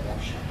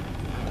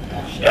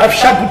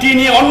 ব্যবসা গুটিয়ে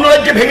নিয়ে অন্য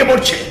রাজ্যে ভেঙে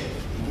পড়ছে।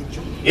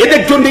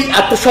 এদের জন্যই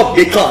এত সব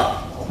বেকার।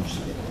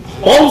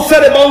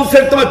 বাউন্সারে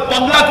বাউন্সারে তোমায়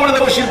পাগলা করে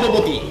দেবো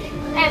শিল্পপতি।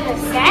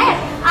 স্যার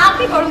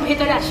আপনি বরং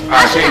ভেতরে আসুন।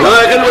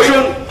 এখানে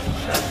বসুন।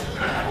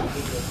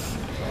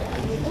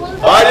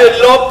 বাইরের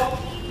লোক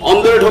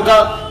অন্দরে ঢোকা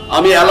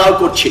আমি অ্যালাউ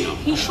করছি না।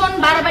 ভীষণ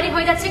বাড়াবাড়ি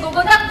হয়ে যাচ্ছে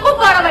গোগোদা, খুব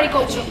বাড়াবাড়ি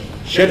করছো।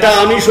 সেটা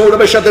আমি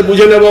সৌরভের সাথে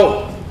বুঝে নেব।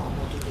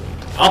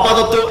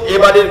 আপাতত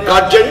এবারের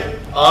গার্জেন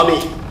আমি।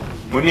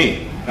 মুন্নি,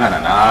 না না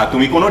না,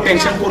 তুমি কোনো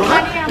টেনশন করো না,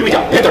 তুমি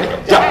যাও ভেতরে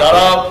যাও।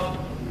 দাঁড়াও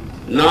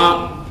না,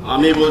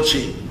 আমি বলছি।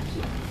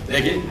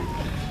 দেখি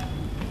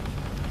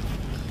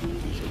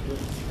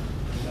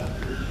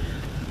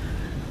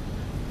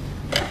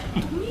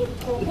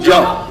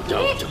যাও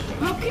যাও যাও।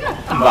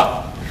 বাহ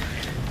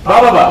বাহ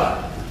বাবা,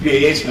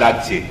 বেশ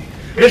লাগছে,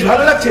 বেশ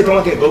ভালো লাগছে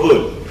তোমাকে গোগল।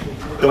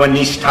 তোমার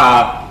নিষ্ঠা,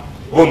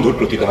 বন্ধুর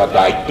প্রতি তোমার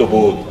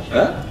দায়িত্ববোধ,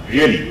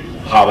 রিয়েলি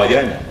ভাবা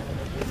যায় না।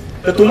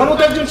 তোমার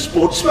মতো একজন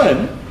স্পোর্টসম্যান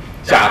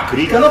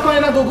চাকরি কেন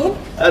পায় না গোগল?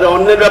 আর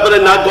অন্যের ব্যাপারে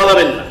নাক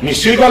গলাবেন না।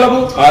 নিশ্চয়ই গলাবো,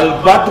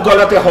 আলবাত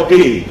গলাতে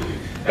হবে।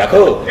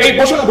 দেখো, এই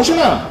বসো না, বসো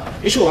না,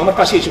 এসো আমার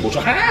পাশে এসে বসো।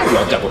 হ্যাঁ,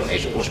 লজ্জা করো না,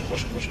 এসো বসো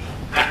বসো বসো।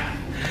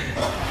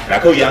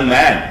 দেখো ইয়াং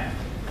ম্যান,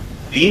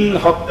 3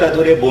 হপ্তাহ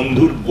ধরে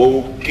বন্ধুর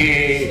বউকে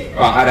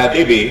পাহারা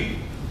দেবে,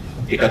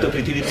 এটা তো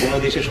পৃথিবীর কোনো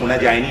দেশে শোনা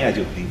যায়নি আজ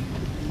অব্দি।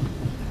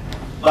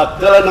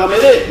 বাচ্চারা না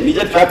মেরে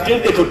নিজের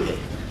ফ্যাক্টরিতে করতে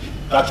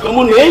কাজকর্ম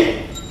নেই,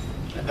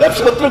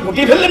 ব্যবসাপত্র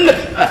গুটিয়ে ফেললেন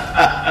নাকি?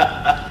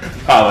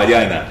 পাওয়া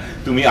যায় না।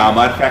 তুমি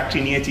আমার ফ্যাক্টরি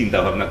নিয়ে চিন্তা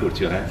ভাবনা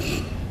করছো? হ্যাঁ,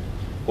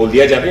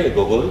 হলদিয়া যাবে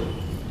গোগল?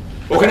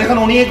 ওখানে এখন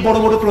অনেক বড়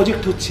বড়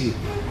প্রজেক্ট হচ্ছে।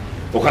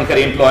 ওখানকার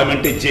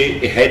এমপ্লয়মেন্টের যে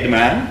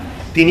হেডম্যান,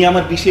 তিনি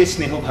আমার বিশেষ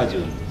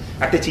স্নেহভাজন।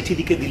 একটা চিঠি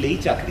লিখে দিলেই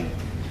চাকরি।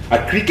 আর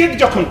ক্রিকেট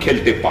যখন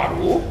খেলতে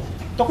পারো,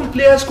 তখন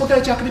প্লেয়ার্স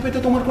কোটায় চাকরি পেতে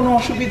তোমার কোনো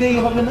অসুবিধাই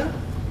হবে না।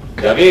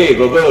 যাবে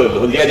গোগল,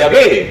 হলদিয়া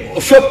যাবে?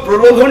 ওসব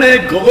প্রলোভনে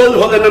গোগল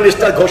হলে না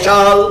মিস্টার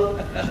ঘোষাল।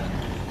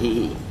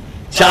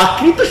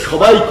 চাকরি তো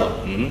সবাই করে,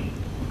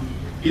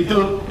 কিন্তু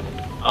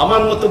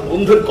আমার মতো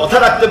বন্ধুর কথা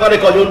রাখতে পারে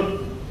কজন?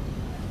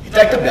 এটা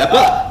একটা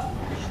ব্যাপার।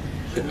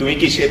 তুমি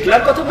কি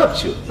শেতলার কথা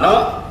ভাবছো? না,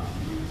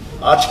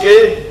 আজকে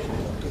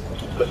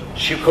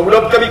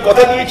শিক্ষককে আমি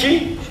কথা দিয়েছি,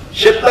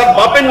 শেতলার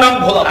বাপের নাম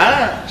ভোলা।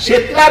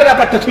 শেতলার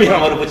ব্যাপারটা তুমি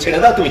আমার উপর ছেড়ে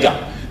দাও। তুমি যাও,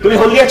 তুমি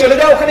হলদিয়া চলে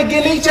যাও, ওখানে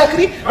গেলেই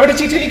চাকরি। আমি একটা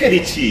চিঠি লিখে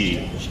দিচ্ছি।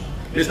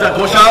 মিস্টার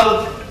ঘোষাল,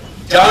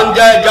 জান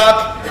যায় যাক,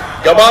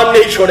 জবান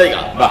নেই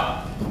সরেগা। বাহ,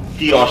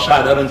 কি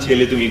অসাধারণ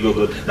ছেলে তুমি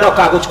গোগল। দাও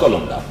কাগজ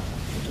কলম দাও।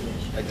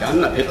 জান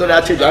না, ভেতরে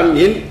আছে, জান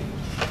নিন।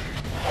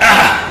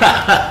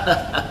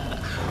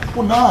 ও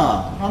না,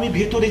 আমি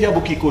ভেতরে যাব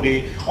কি করে?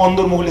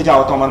 অন্দরমহলে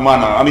যাওয়া তো আমার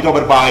মানা, আমি তো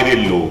আবার বাইরের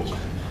লোক।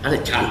 আরে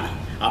যান,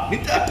 আপনি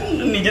তো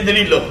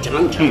নিজেদেরই লোক।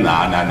 যান। না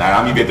না না,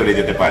 আমি ভেতরে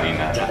যেতে পারি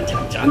না।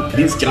 যান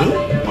প্লিজ, যান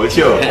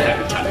বলছো?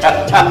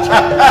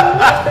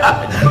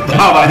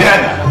 ভাবা যায়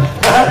না,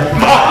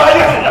 ভাবা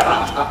যায় না।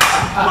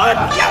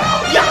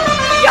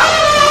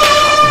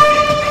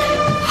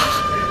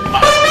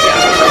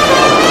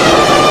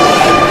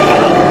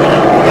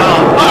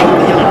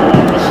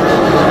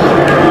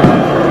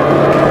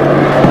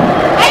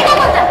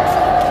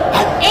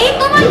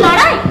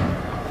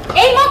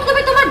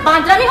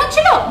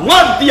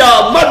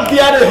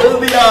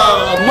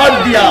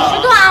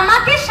 শুধু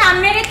আমাকে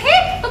সামনে রেখে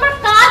তোমার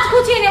কাজ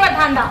গুছিয়ে নেওয়ার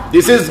ধান্দা।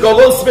 This is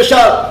goggle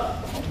special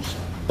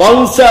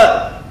bouncer,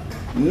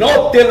 no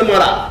তেল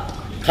মারা।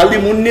 খালি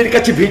মুন্নির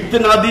কাছে ভিড়তে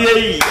না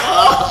দিয়েই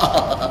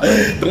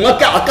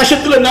তোমাকে আকাশে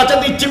তুলে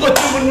নাচাতে ইচ্ছে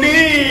করছে মুন্নি।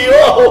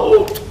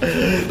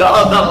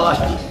 দাঁড়া দাঁড়া,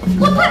 আসছি।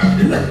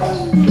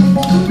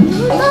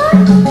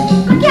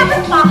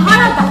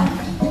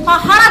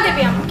 পাহারা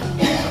দেবে আমাকে,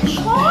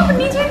 সব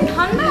নিজের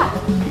ঠান্ডা।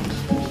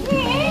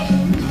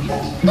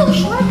 তো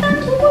শয়তান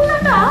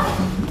কুকুরটা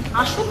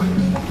আসুক,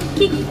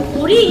 কি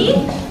করি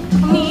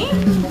আমি?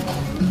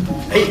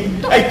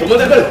 এই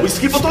তোমাদের ঘরে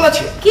হুইস্কি বোতল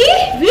আছে? কি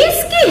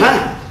হুইস্কি?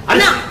 হ্যাঁ,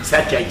 না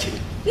স্যার চাইছে।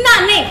 না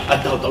নেই। আর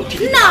দাও দাও, ঠিক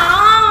না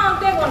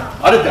দেব না।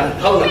 আরে দাও না,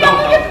 দাও দাও।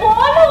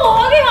 বলো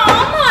আগে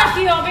আমার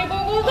কি হবে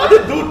গোগো? আরে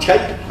দূর ছাই,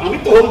 আমি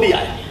তো হলদিয়া।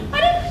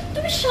 আরে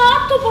তুমি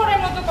স্বার্থপরের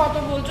মতো কত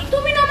বলছো?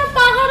 তুমি না আমার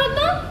পাহারা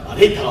দাও।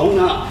 আরে দাও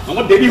না,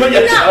 আমার দেরি হয়ে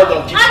যাচ্ছে। দাও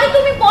দাও। আরে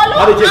তুমি বলো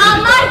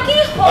আমার কি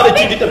হবে?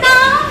 না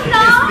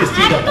না,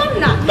 একদম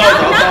না। দাও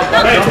দাও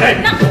দাও।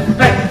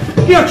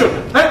 কি হচ্ছে?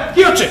 হ্যাঁ,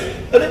 কি হচ্ছে?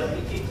 আরে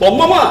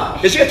পম্মামা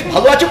এসে গেছে।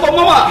 ভালো আছে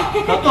পম্মামা?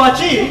 তা তো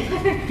আছি,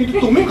 কিন্তু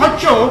তুমি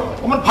খাচ্ছ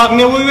আমার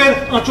ভাগ্নে বউয়ের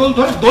আঁচল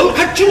ধরে দোল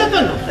খাচ্ছিলে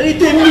কেন? এই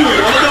তো এমনি,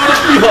 আমাদের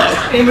কি হয়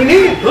এমনি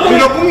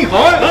ওইরকমই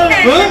হয়।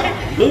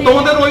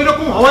 তোমাদের ওই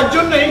রকম হওয়ার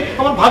জন্যই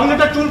আমার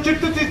ভাগ্নেটা চুল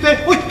চিটতে চিটতে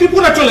ওই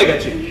ত্রিপুরা চলে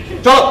গেছে।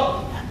 চলো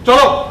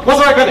চলো,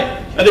 বসো এখানে।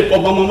 আরে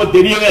পম্মামা, আমার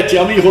দেরি হয়ে যাচ্ছে,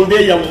 আমি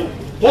হলদিয়ায় যাবো।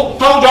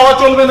 কোথাও যাওয়া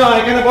চলবে না,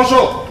 এখানে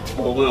বসো।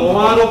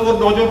 তোমার ওপর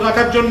নজর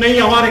রাখার জন্যই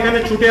আমার এখানে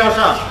ছুটে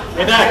আসা।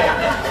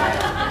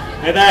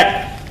 এ দেখ,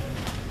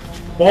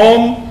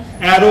 পম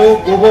অ্যারো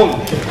গোগল,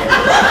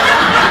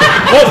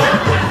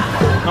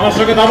 আমার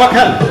সঙ্গে দাবা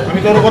খেল, আমি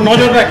তোর উপর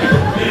নজর রাখি।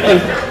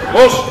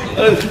 বস,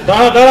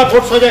 দাঁড়া দাঁড়া,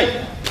 ভোট সাজাই।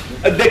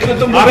 দেখলে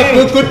তো আরে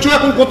খোঁজ করছো,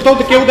 এখন কোথাও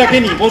তো কেউ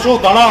দেখেনি। বসো,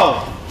 দাঁড়াও,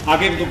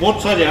 আগে কিন্তু ভোট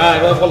সাজে। হ্যাঁ,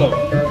 এবার বলো।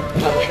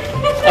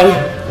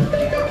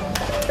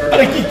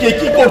 আরে কি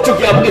কি করছো?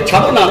 কি আমাকে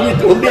ছাড়ো না, আমি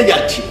হলদিয়া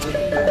যাচ্ছি।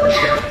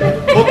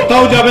 ও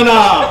কোথাও যাবে না,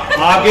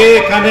 আগে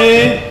এখানে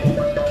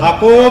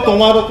থাকো,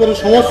 তোমার উপরে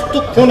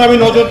সমস্তক্ষণ আমি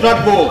নজর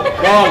রাখবো।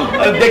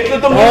 দেখলে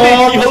তো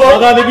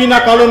সাদা নিবি না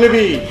কালো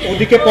নিবি?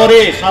 ওদিকে পরে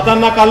সাদা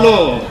না কালো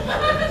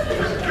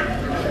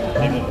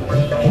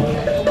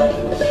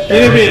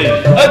নিবি?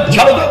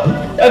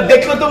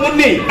 দেখলো তো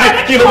মুন্নি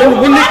কি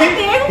মুন্নি কি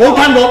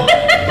কোথানবো?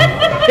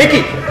 দেখি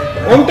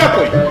ঘোমটা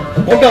কই?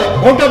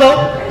 ঘোমটা দাও।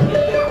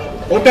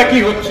 ওটা কি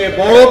হচ্ছে?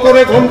 বড়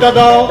করে ঘোমটা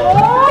দাও।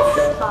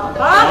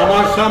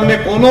 আমার সামনে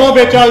কোনো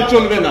বেচাল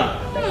চলবে না।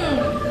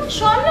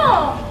 শোনো,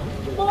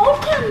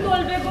 বৌঠান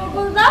বলবে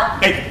বকুলদা।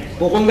 এই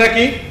বকুলদা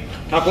কি?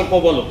 ঠাকুরপো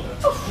বলো।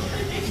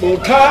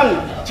 বৌঠান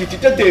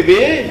চিঠিটা দেবে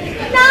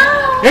না।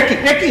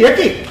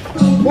 একই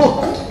ও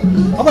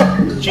আবার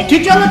চিঠি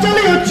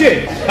চালাচালি হচ্ছে।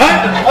 হ্যাঁ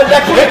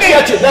দেখো কি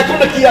আছে, দেখো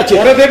না কি আছে।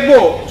 পরে দেখবো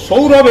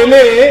সৌরভ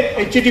এলে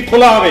এই চিঠি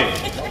খোলা হবে।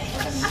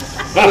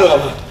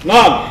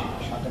 না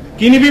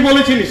কি নিবি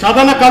বলেছিলি?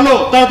 সাদা না কালো?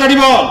 তাড়াতাড়ি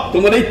বল।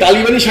 তোমার এই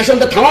তালিবানি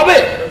শাসনটা থামাবে?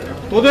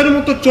 তোদের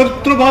মতো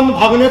চরিত্রবান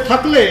ভাবনে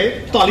থাকলে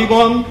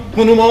তালিবান,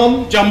 হনুমান,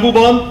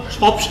 জাম্বুবান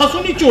সব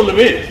শাসনই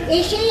চলবে।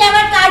 এসেই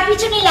আবার কার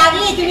পিছনে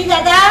লাগলে তুমি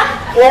দাদা?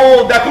 ও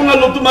দেখো না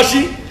লতু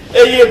মাসি,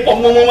 এই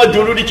পম্মা মামা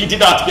জরুরি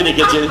চিঠিটা আজকে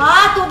রেখেছে।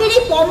 হ্যাঁ, তোদের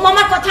এই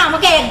পম্মামার কথা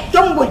আমাকে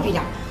একদম বলবি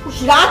না।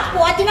 রাত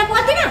পোয়াতে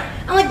না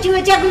আমার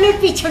জোজাগুলোর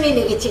পিছনে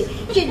লেগেছে।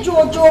 সে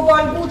জো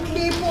বল,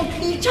 বুটলি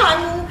পুটলি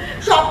ছানু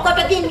সব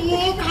কটাকে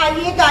নিয়ে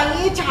খাইয়ে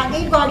গাইয়ে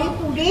ছাদের ঘরে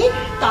পুড়ে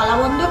তালা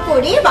বন্ধ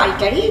করে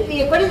বাড়িটারি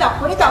বিয়ে করে লক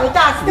করে তবে তো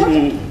আসতে।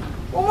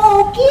 ওমা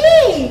ও কি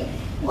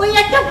ওই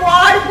একটা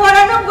বর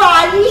পরানো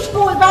বালিশ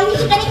কোল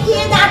বালিশ এখানে কে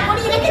দাঁড়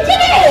করিয়ে রেখেছে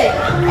রে?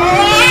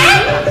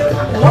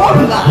 ও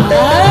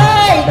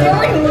ভাই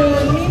তোমার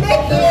মুন্নি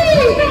নাকি?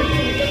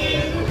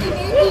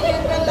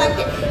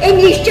 এই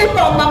নিশ্চয়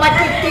পম্মামার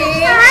ক্ষেত্রে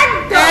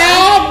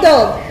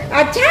একদম।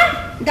 আচ্ছা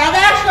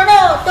দাদা শোনো,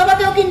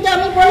 তোমাকেও কিন্তু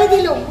আমি বলে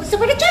দিলুম, বুঝতে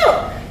পেরেছো?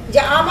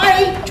 যে আমার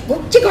এই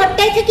গুচ্ছি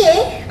ঘরটায় থেকে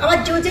আমার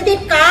জোজেদের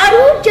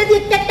কারুর যদি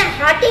একটা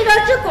হাটের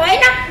অর্জন হয়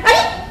না।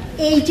 আরে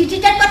এই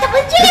চিঠিটার কথা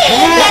বলছি।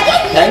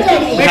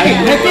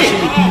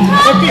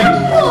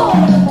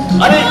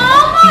 আরে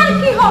আমার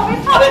কি হবে?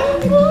 আরে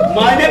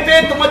মাইনে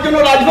পেয়ে তোমার জন্য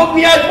রাজভোগ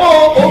নিয়ে আসবো।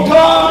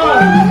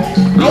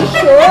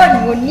 শোন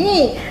মুন্নি,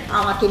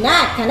 আমাকে না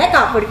একখানা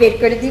কাপড় বের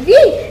করে দিবি,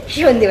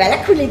 সন্ধ্যেবেলা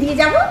খুলে দিয়ে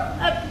যাবো।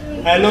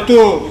 হ্যালো তো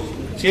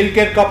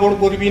সিল্কের কাপড়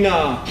পরবি না?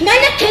 না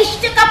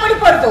খ্রিস্ট কাপড়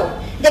পরবো।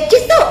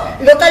 দেখছিস তো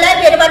লোকালয়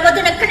বেরবার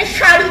মতন একখানে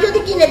শাড়ি যদি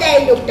কিনে দেয়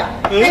এই লোকটা।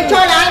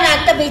 চল আয় না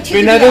একটা বেছে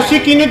বেনারসি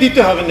কিনে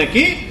দিতে হবে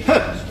নাকি?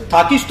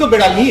 থাকিস তো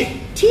বেড়া নিয়ে।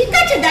 ঠিক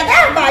আছে দাদা,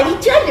 বাড়ি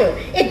চলো,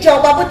 এর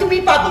জবাবও তুমি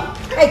পাবে।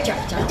 এই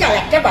চল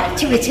একটা বাড়ি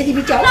বেছে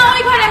দিবি। চল না,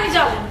 ওই ঘরে আমি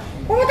যাবো।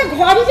 ও তো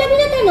ঘরে যাবি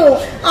না কেন?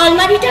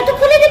 আলমারিটা তো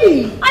খুলে দিবি।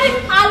 আরে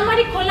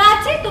আলমারি খোলা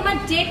আছে, তোমার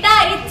যেটা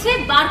ইচ্ছে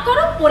বার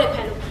করো, পরে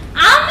ফেলো।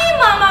 আমি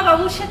মামা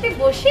বাবুর সাথে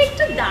বসে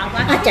একটু দাবা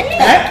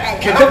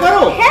খেতে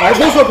পারো?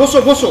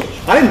 বসো।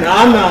 আরে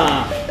না,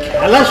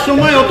 খেলার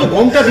সময় অত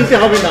ঘোমটা দিতে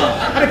হবে না।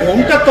 আরে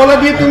ঘোমটার তলা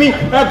দিয়ে তুমি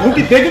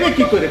ঘুঁটি দেখবে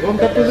কি করে?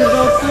 ঘোমটা তুলে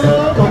দাও।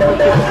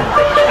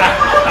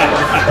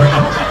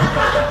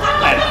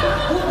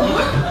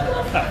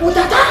 ও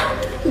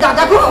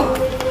দাদা গো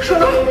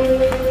শোনো,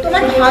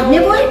 তোমার ভাগ্নে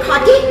বই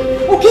খাটি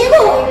ও কে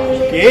গো?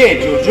 কে?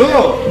 জোজো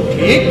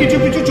ঠিক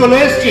পিছু চলে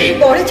এসছে।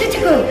 বড় চুচু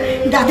গো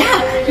দাদা,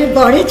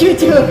 বড়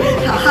চুচু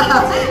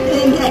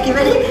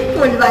একেবারে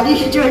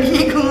কোলবালিশ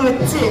জড়িয়ে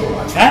ঘুমোচ্ছে।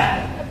 হ্যাঁ,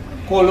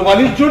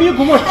 কোলবালিশ জড়িয়ে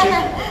ঘুমোচ্ছে?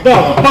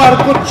 দাও বার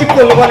করছি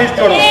কোলবালিশ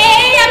জড়ো।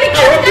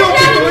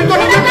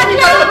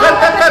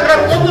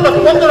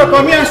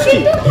 আমি আসছি।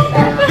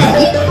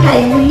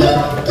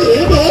 কে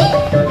রে?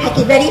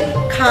 একেবারে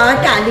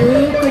খাট আলু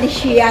করে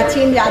শুয়ে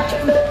আছেন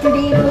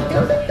রাজপুত্রের মতো।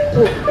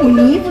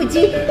 উনি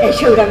বুঝি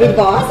সৌরভের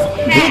বস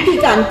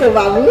জ্যোতিকান্ত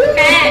বাবু?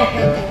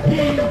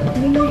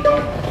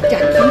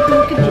 চাকরি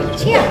তোকে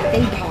বলছি, আমি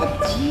তাই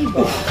ভাবছি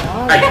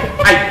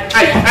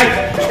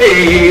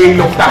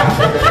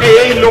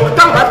এই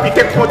লোকটা আমার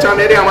পিঠে খোঁচা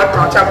মেরে আমার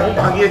কাঁচা ঘুম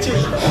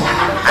ভাঙিয়েছিস।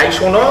 এই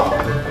শোনো,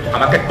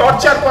 আমাকে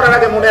টর্চার করার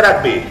আগে মনে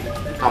রাখবে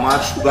আমার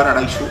সুগার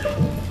 250,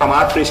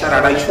 আমার প্রেশার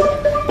 250।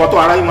 গত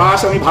 2.5 মাস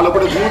আমি ভালো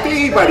করে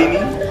ঘুমোতেই পারিনি।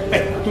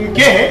 তুমি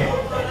কে?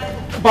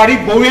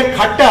 বাড়ির বউয়ের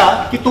খাটটা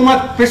কি তোমার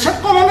প্রেশার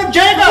কমানোর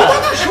জায়গা?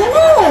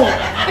 শোনো,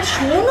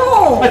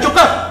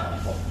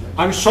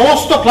 আমি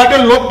সমস্ত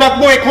ফ্ল্যাটের লোক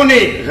ডাকবো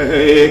এখনই।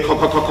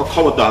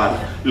 খবরদার,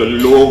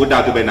 লোক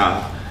ডাকবে না।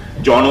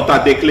 জনতা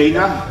দেখলেই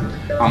না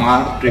আমার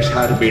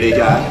প্রেশার বেড়ে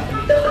যায়,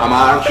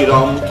 আমার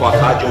কিরম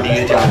কথা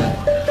জড়িয়ে যায়।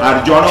 আর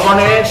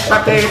জনগণের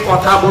সাথে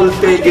কথা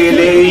বলতে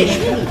গেলেই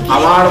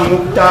আমার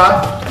মুখটা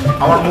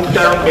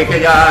এরকম বেঁকে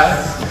যায়,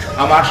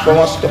 আমার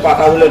সমস্ত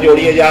কথাগুলো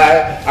জড়িয়ে যায়,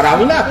 আর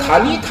আমি না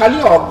খালি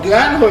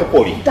অজ্ঞান হয়ে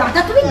পড়ি।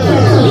 দাদা তুমি কি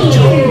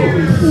বলছো?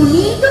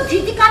 উনি তো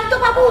জ্যোতিকান্ত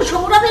বাবু,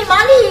 সৌরভের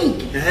মালিক।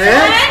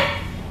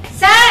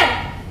 হ্যাঁ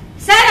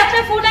স্যার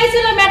আপনার ফোন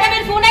আইছিল,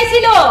 ম্যাডামের ফোন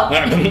আইছিল।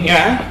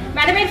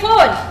 ম্যাডামের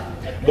ফোন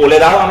বলে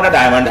দাও আমরা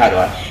ডায়মন্ড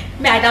হারবার।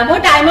 ম্যাডামও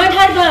ডায়মন্ড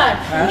হারবার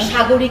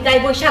সাগরিকায়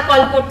বৈশা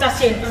কল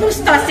করতেছেন,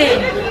 খুঁজতেছেন।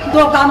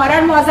 দোকা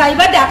মারার মজাই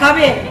বা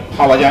দেখাবে।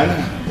 ভাবা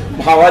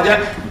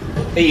যায়।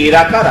 এই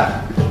এরা কারা?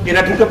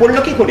 এরা ঢুকে পড়লো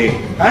কি করে?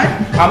 হ্যাঁ,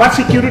 আমার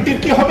সিকিউরিটির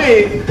কি হবে?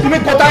 তুমি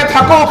কোথায়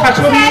থাকো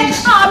খাসুরিস?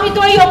 আমি তো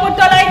ওই ওপর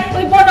তলায়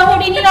ওই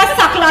বনহরিণী আর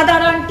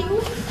সাকলাদার আন্টি।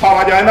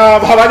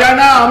 ভাবা যায়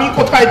না আমি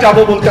কোথায় যাব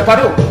বলতে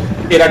পারো?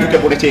 এরা ঢুকে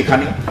পড়েছে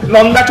এখানে,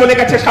 নন্দা চলে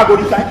গেছে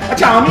সাগরিকায়।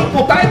 আচ্ছা আমি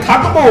কোথায়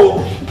থাকবো?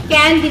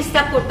 কেন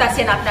ডিস্টার্ব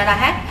করতেছেন আপনারা?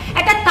 হ্যাঁ,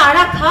 একটা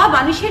তারা খাওয়া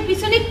মানুষের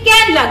পিছনে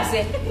কেন লাগছে?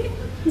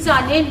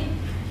 জানেন,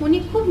 উনি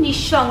খুব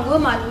নিঃসঙ্গ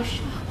মানুষ,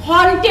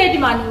 হন্টেড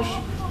মানুষ।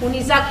 উনি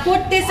যা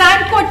করতে চান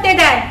করতে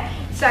দেন।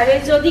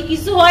 স্যারের যদি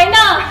কিছু হয়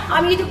না,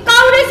 আমি কিন্তু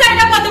কাউরে চাই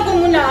না, কত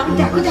কমু না।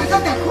 দেখো দেখো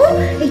দেখো,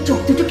 এই চোখ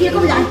দুটো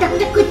কিরকম লাল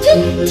টাকটাক করছে,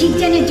 ঠিক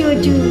জানে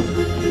জোজু।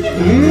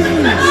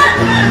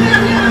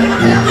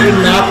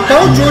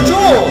 নাকটাও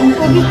জোজো,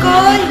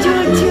 অবিকল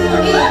জোজু।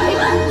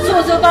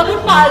 জোজো বাবুর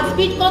পালস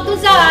বিট কত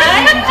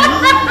যায়?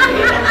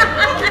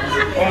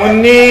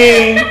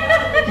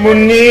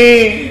 মুন্নি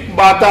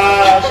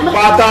বাতাস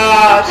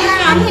বাতাস।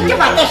 আমি একটু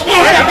বাতাস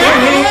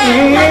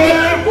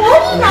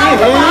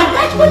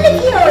করলে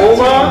কি হয়?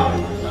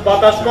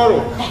 বাতাস করো।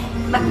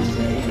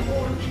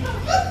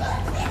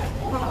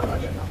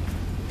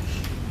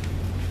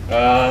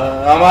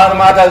 আমার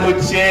মাথা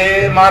ঘুরছে,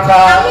 মাথা।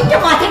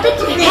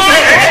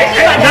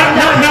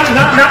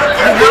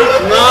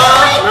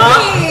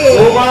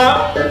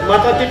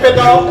 মাথা টিপে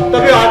দাও,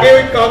 তবে আগে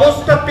ওই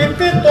কাগজটা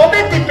পেতে তবে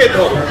টিপে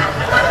ধরো।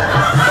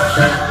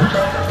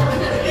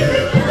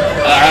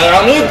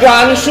 আমি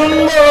গান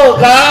শুনবো,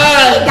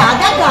 গান।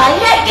 দাদা গাই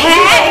রে।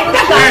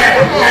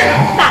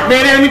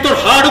 মেরে আমি তোর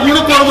হাড়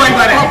গুঁড়ো করবো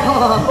এবারে।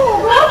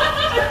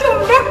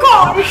 তোমরা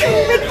গান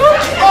শুনবে তো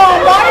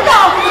আমার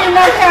ডাকবে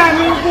না কেন?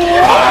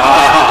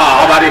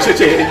 আবার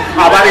এসেছে,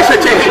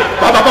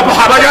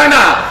 ভাবা যায়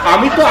না,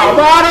 আমি তো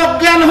আবার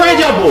অজ্ঞান হয়ে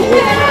যাব।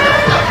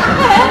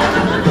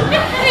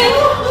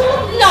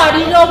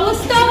 নারীর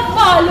অবস্থা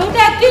ভালো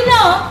থাকে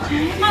না,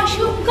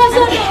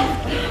 আশঙ্কাজনক।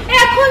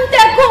 এখন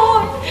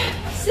দেখুন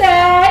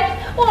স্যার,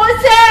 ও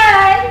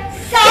স্যার,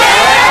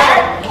 স্যার,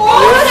 ও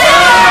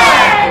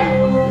স্যার।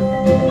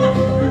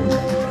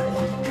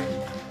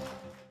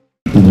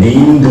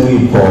 দিন দুই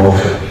পর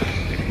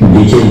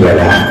বিকেল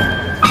বেলা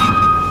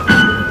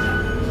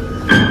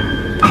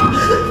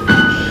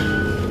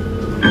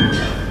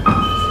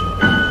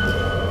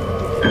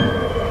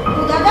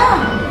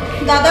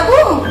দাদা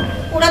গো,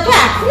 ওরা তো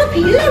এখনো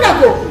ফিরলো না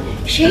গো।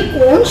 সেই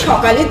কোন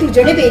সকালে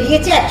দুজনে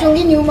বেরিয়েছে,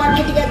 একসঙ্গে নিউ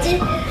মার্কেটে গেছে।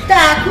 তা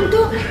এখন তো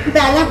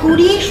বেলা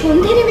গড়িয়ে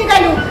সন্ধে নেমে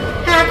গেল,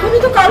 এখনো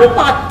তো কারো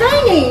পাত্তাই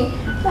নেই।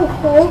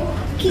 ওহো,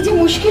 কি যে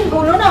মুশকিল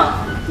হলো না,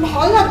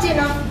 ভালো লাগছে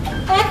না।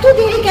 এত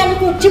দেরি কেন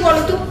করছি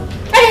বলো তো?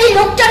 আর এই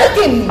লোকটারও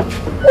তেমনি।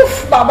 উফ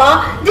বাবা,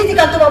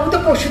 দিদিকান্ত বাবু তো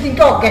পরশু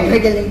দিনকে অজ্ঞান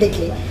হয়ে গেলেন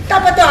দেখলে।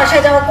 তারপর তো আসা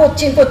যাওয়া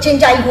করছেন,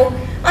 যাই হোক।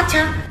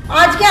 আচ্ছা,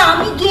 আজকে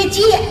আমি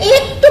গেছি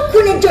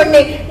একটুক্ষণের জন্য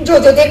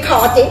জোজোদের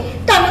খাওয়াতে,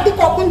 তার মধ্যে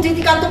কখন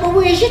দিদিকান্ত বাবু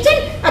এসেছেন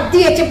আর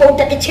দিয়েছে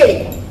বউটাকে ছেড়ে।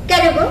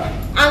 কেন গো,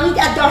 আমি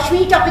আর 10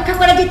 মিনিট অপেক্ষা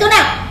করা যেত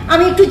না?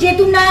 আমি একটু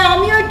যেতুম না,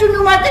 আমিও একটু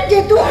নিউ মার্কেট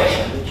যেতুম।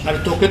 আরে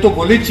তোকে তো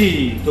বলেছি,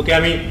 তোকে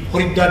আমি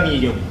হরিদ্বার নিয়ে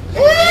যাবো।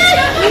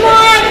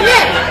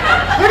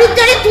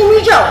 হরিদ্বারে তুমি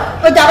যাও,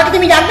 ওই দাদাকে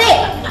তুমি ডাকবে?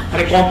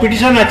 আরে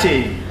কম্পিটিশন আছে।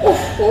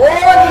 ওহো,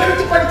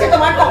 দেখেছি করেছে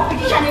তোমার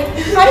কম্পিটিশনে।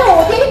 আরে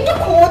ওদের একটু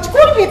খোঁজ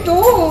করবে তো।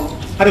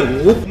 আরে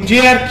ও খুঁজে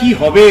আর কি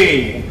হবে,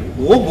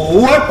 ও বউ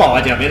আর পাওয়া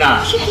যাবে না,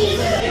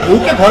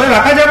 বউকে ঘরে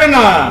রাখা যাবে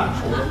না।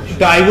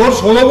 ডাইভোর্স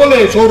হলো বলে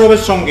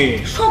সৌরভের সঙ্গে।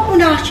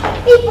 সর্বনাশ,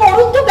 এই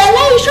পরন্ত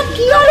বেলায় এসব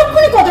কি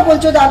অলক্ষণে কথা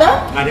বলছো দাদা?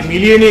 আরে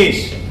মিলিয়ে নিস,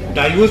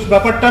 ডাইভোর্স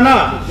ব্যাপারটা না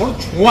বড়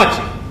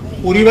ছোঁয়াছে।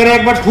 পরিবারে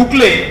একবার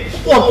ঢুকলে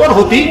পরপর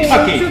হতেই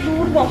থাকে।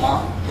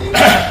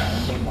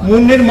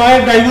 মুন্নির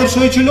মায়ের ডাইভোর্স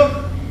হয়েছিল,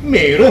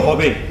 মেয়েরও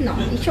হবে।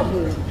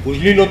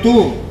 বুঝলি নতু,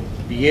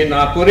 বিয়ে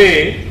না করে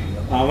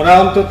আমরা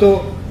অন্তত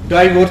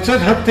ডাইভোর্সের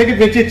হাত থেকে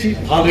বেঁচেছি,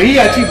 ভালোই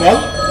আছি বল।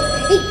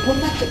 এই ফোন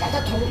বাজছে দাদা,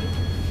 ধরো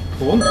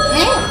ফোন।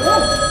 হ্যাঁ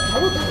ধরো ধরো।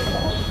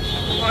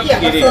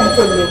 ফোন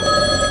করলো।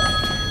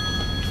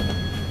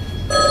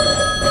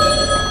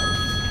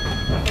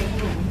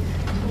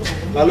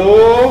 হ্যালো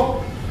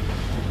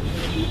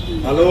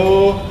হ্যালো,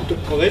 তো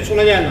ফোনে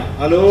শোনা যায় না।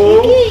 হ্যালো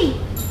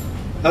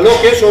হ্যালো,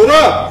 কে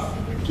সৌরভ?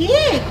 কে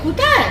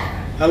কোথায়?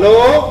 হ্যালো,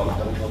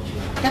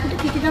 দেখো তো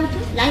কেটে দাও তো,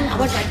 লাইন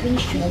আবার ডাকবে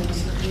নিশ্চয়ই।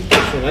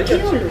 শোনা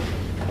যাচ্ছে।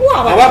 ও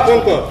আবার ফোন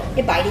কর।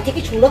 এ বাইরে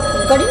থেকে সৌরভ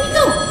ফোন করেনি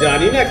তো?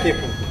 জানি না কে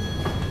ফোন।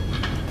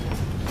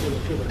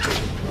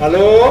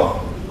 হ্যালো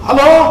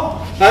হ্যালো,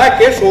 হ্যাঁ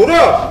কে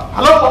সৌরভ?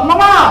 হ্যালো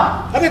মামা।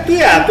 আরে তুই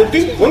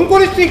এতদিন ফোন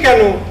করিসনি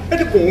কেন?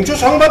 এটা পৌঁছ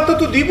সংবাদ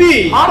তো দিবি।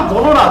 আর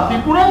বলো না,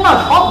 ত্রিপুরার না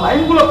সব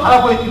লাইনগুলো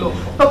খারাপ হয়েছিল।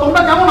 তা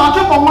তোমরা কেমন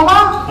আছো মামা?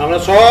 আমরা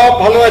সব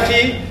ভালো আছি,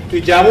 তুই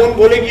যেমন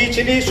বলে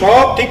গিয়েছিলি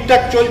সব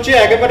ঠিকঠাক চলছে,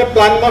 একেবারে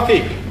প্ল্যান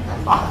মাফিক।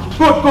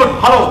 গুড গুড,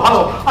 ভালো ভালো।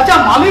 আচ্ছা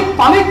মালিক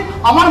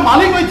আমার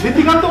মালিক ওই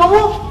ধৃতিকান্ত বাবু?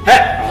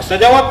 হ্যাঁ, আসা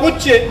যাওয়া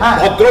করছে,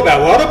 ভদ্র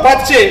ব্যবহারও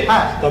পাচ্ছে,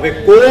 তবে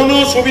কোনো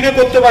সুবিধা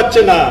করতে পারছে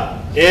না।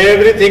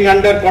 Everything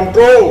under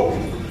control.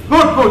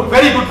 Good good,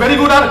 very good very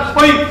good. আর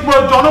ওই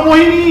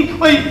জনমোহিনী,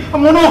 ওই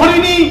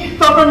মনোহরিণী,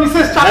 তারপর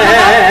মিসেস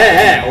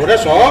হ্যাঁ, ওরা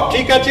সব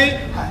ঠিক আছে।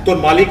 তোর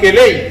মালিক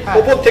এলেই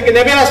উপর থেকে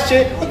নেমে আসছে,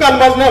 গান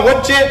বাজনা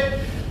হচ্ছে,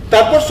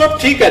 তারপর সব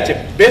ঠিক আছে,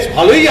 বেশ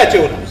ভালোই আছে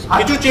ওরা।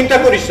 কিছু চিন্তা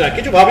করিস না,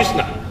 কিছু ভাবিস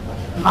না।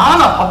 না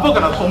না, ভাববো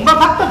কেন, তোমরা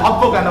থাকতে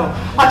ভাববো কেন।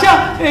 আচ্ছা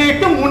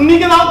একটু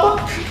মুন্নিকে দাও তো।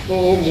 ও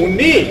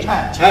মুন্নি?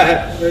 হ্যাঁ হ্যাঁ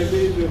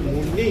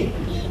মুন্নি।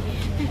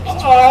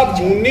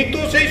 মুন্নি তো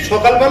সেই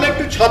সকালবেলা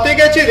একটু ছাতে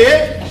গেছে রে,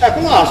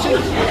 এখনো আসে।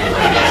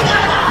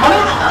 মানে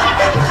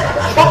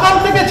সকাল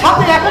থেকে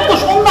ছাতে, এখন তো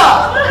সন্ধ্যা।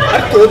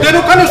 আর তোদের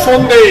ওখানে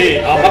সন্ধে,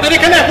 আমাদের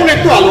এখানে এখন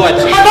একটু আলো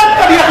আছে।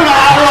 এখন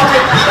আলো আছে,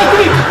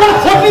 তুমি কোনো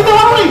খোঁজ নিতে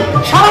পারো নি?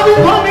 সারাদিন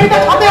ধরে মেয়েটা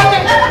ছাতে আছে,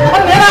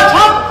 আর মেয়েরা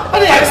ছাদ,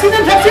 আরে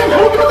অ্যাক্সিডেন্ট ফ্যাক্সিডেন্ট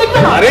হলো কিনা দেখবে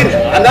না? আরে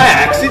না,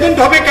 অ্যাক্সিডেন্ট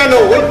হবে কেন?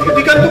 ওই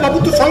ধৃতিকান্ত বাবু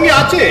তো সঙ্গে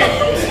আছে।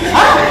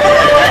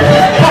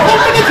 সকাল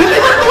থেকে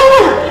ধৃতিকান্ত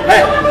বাবু?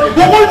 হ্যাঁ।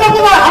 গোগলটা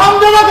কোথায়?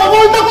 হারামজাদা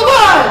গোগলটা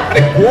কোথায়?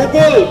 আরে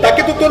গোগল,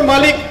 তাকে তো তোর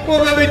মালিক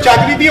ওই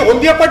চাকরি দিয়ে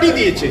হলদিয়া পাঠিয়ে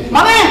দিয়েছে।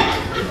 মানে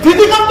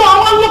ধৃতিকান্ত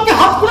আমার লোককে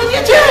হাত করে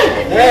নিয়েছে?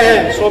 হ্যাঁ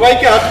হ্যাঁ,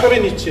 সবাইকে হাত করে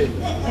নিচ্ছে।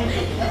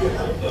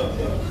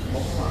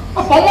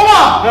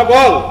 পম্মা, হ্যাঁ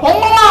বল।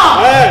 পম্মা,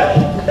 হ্যাঁ।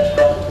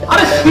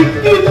 আরে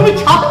শিগগিরই তুমি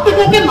ছাদ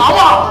থেকে ওকে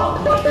নামাও,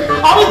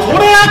 আমি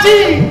ধরে আছি।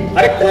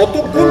 আরে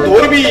কতক্ষণ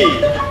ধরবি?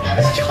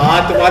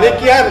 ছাদ মানে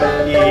কি আর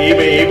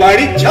এ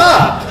বাড়ির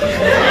ছাদ?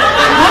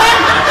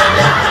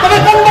 তবে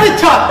কোন বাড়ির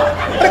ছাদ?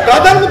 আরে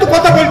গাধার মতো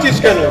কথা বলছিস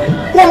কেন?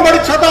 কোন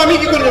বাড়ির ছাদ আমি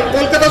কি করবো?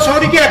 কলকাতা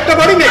শহরে কি একটা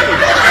বাড়ি নাকি?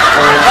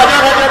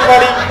 হাজার হাজার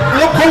বাড়ি,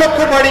 লক্ষ লক্ষ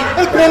বাড়ি,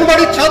 কোন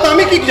বাড়ির ছাদ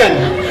আমি কি জানি?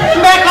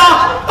 দেখা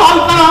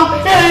কালকানা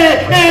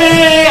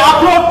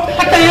আপলোড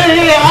একটা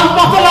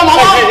আলপাতলা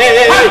মামা।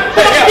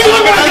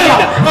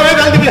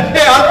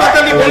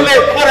 আলপাতালি বললে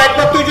আর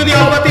একবার তুই যদি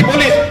আলপাতি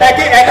বলিস,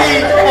 একই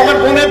আমার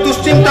বোনের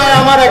দুশ্চিন্তায়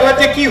আমার একবার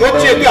যে কি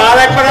হচ্ছে, তুই আর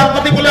একবার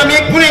আলপাতি বলে আমি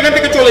এক্ষুনি এখান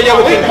থেকে চলে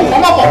যাবো।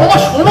 মামা বাবা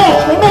শোনো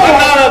শোনো।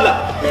 না না না,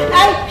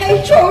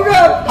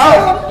 সৌরভ,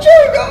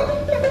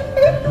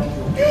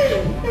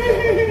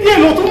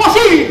 নতুন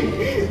মাসি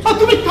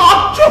তুমি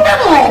কাঁদছো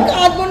কেন?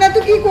 কাঁদবো না তো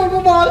কি করবো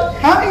বল।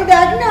 এই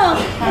দেখ না,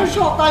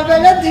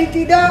 সকালবেলা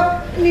ধৃতিদা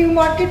নিউ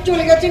মার্কেট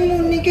চলে গেছেন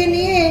মুন্নিকে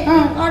নিয়ে,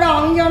 আর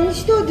আমি জানিস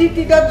তো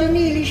ধৃতিদার জন্য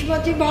ইলিশ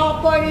মাছের ভাপ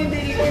বাড়িয়ে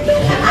দিই।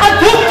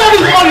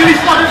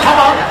 ইলিশ মাছের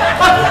খাবার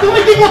তুমি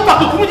কি করতে?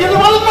 তুমি যেতে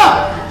পারো না।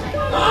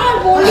 আর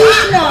বলিস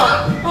না,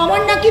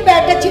 আমার নাকি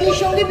ব্যাটা ছেলের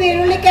সঙ্গে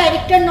বেরোলে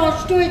ক্যারেক্টার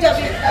নষ্ট হয়ে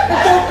যাবে,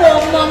 তো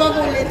কম মামা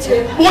বলেছে।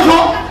 বোঝো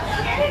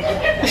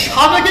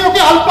সাবেকে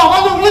ওকে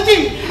আলপাগাল বলেছি,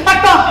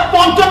 একটা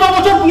 ৫৫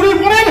 বছর বুড়ি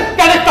বোনের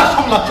ক্যারেক্টার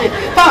সামলাচ্ছে,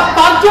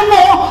 তার জন্য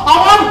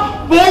আমার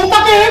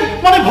বউটাকে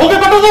মানে ভোগে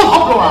পেটাতেও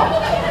ভাবলো না।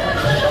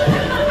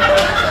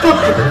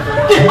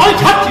 আমি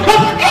ছাড়ছি।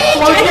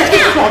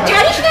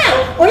 জানিস না,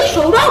 ওই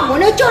সৌরভ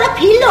মনে হচ্ছে ওরা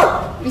ফিরলো।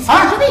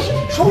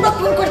 সৌরভ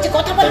ফোন করেছে,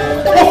 কথা বল।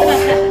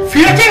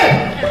 ফিরেছে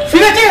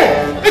ফিরেছে,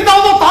 এই দাও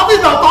দাও, তাড়াতাড়ি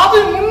দাও,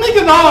 তাড়াতাড়ি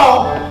মুন্নিকে দাও।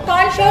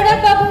 কাল সৌরভ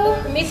বাবু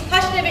মিস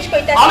ফার্স্ট প্রবেশ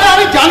কইতাছে। আরে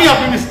আমি জানি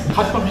আপনি মিস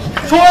ফার্স্ট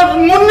সৌরভ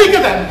মুন্নিকে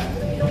দেন।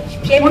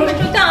 সে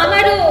প্রশ্ন তো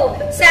আমারও,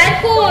 স্যার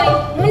কই,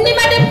 মুন্নি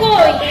ম্যাডাম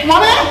কই?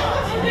 মানে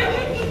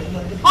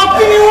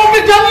আপনি নিউ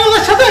মার্কেট যান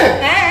ওদের সাথে?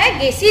 হ্যাঁ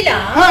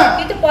গেছিলাম,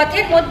 কিন্তু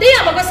পথের মধ্যেই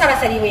আমাকে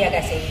সারাসারি হইয়া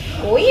গেছে।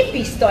 ওই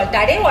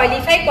পিস্তলটারে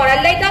অয়েলিফাই করার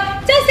লাইগা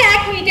জাস্ট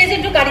 1 মিনিটের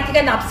জন্য গাড়ি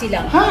থেকে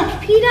নামছিলাম,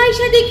 ফিরে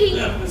এসে দেখি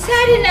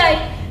স্যার নাই,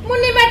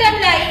 মুন্নি ম্যাডাম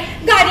নাই,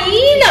 গাড়ি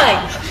নাই।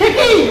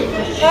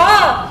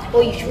 হ্যাঁ,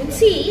 ওই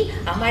শুনছি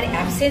আমার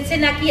অ্যাবসেন্সে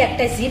নাকি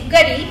একটা জিপ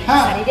গাড়ি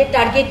স্যারের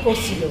টার্গেট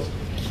করছিল।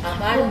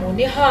 আমার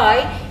মনে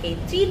হয় এই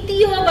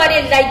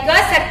তৃতীয়বারের লাইগা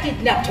স্যার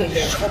কিডন্যাপ হইল।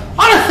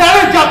 আরে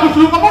স্যারের যা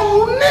কিছু আমার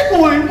মুন্নি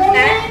কই?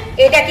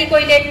 এটা কি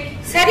কইলেন?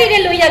 স্যারেরে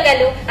লইয়া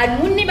গেল আর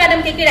মুন্নি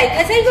ম্যাডামকে কি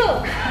রাইখা যাইবো?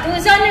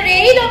 দুজন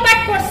রেই লোপাট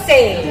করছে।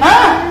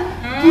 হ্যাঁ,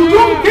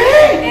 দুজন কে?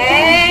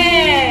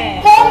 হ্যাঁ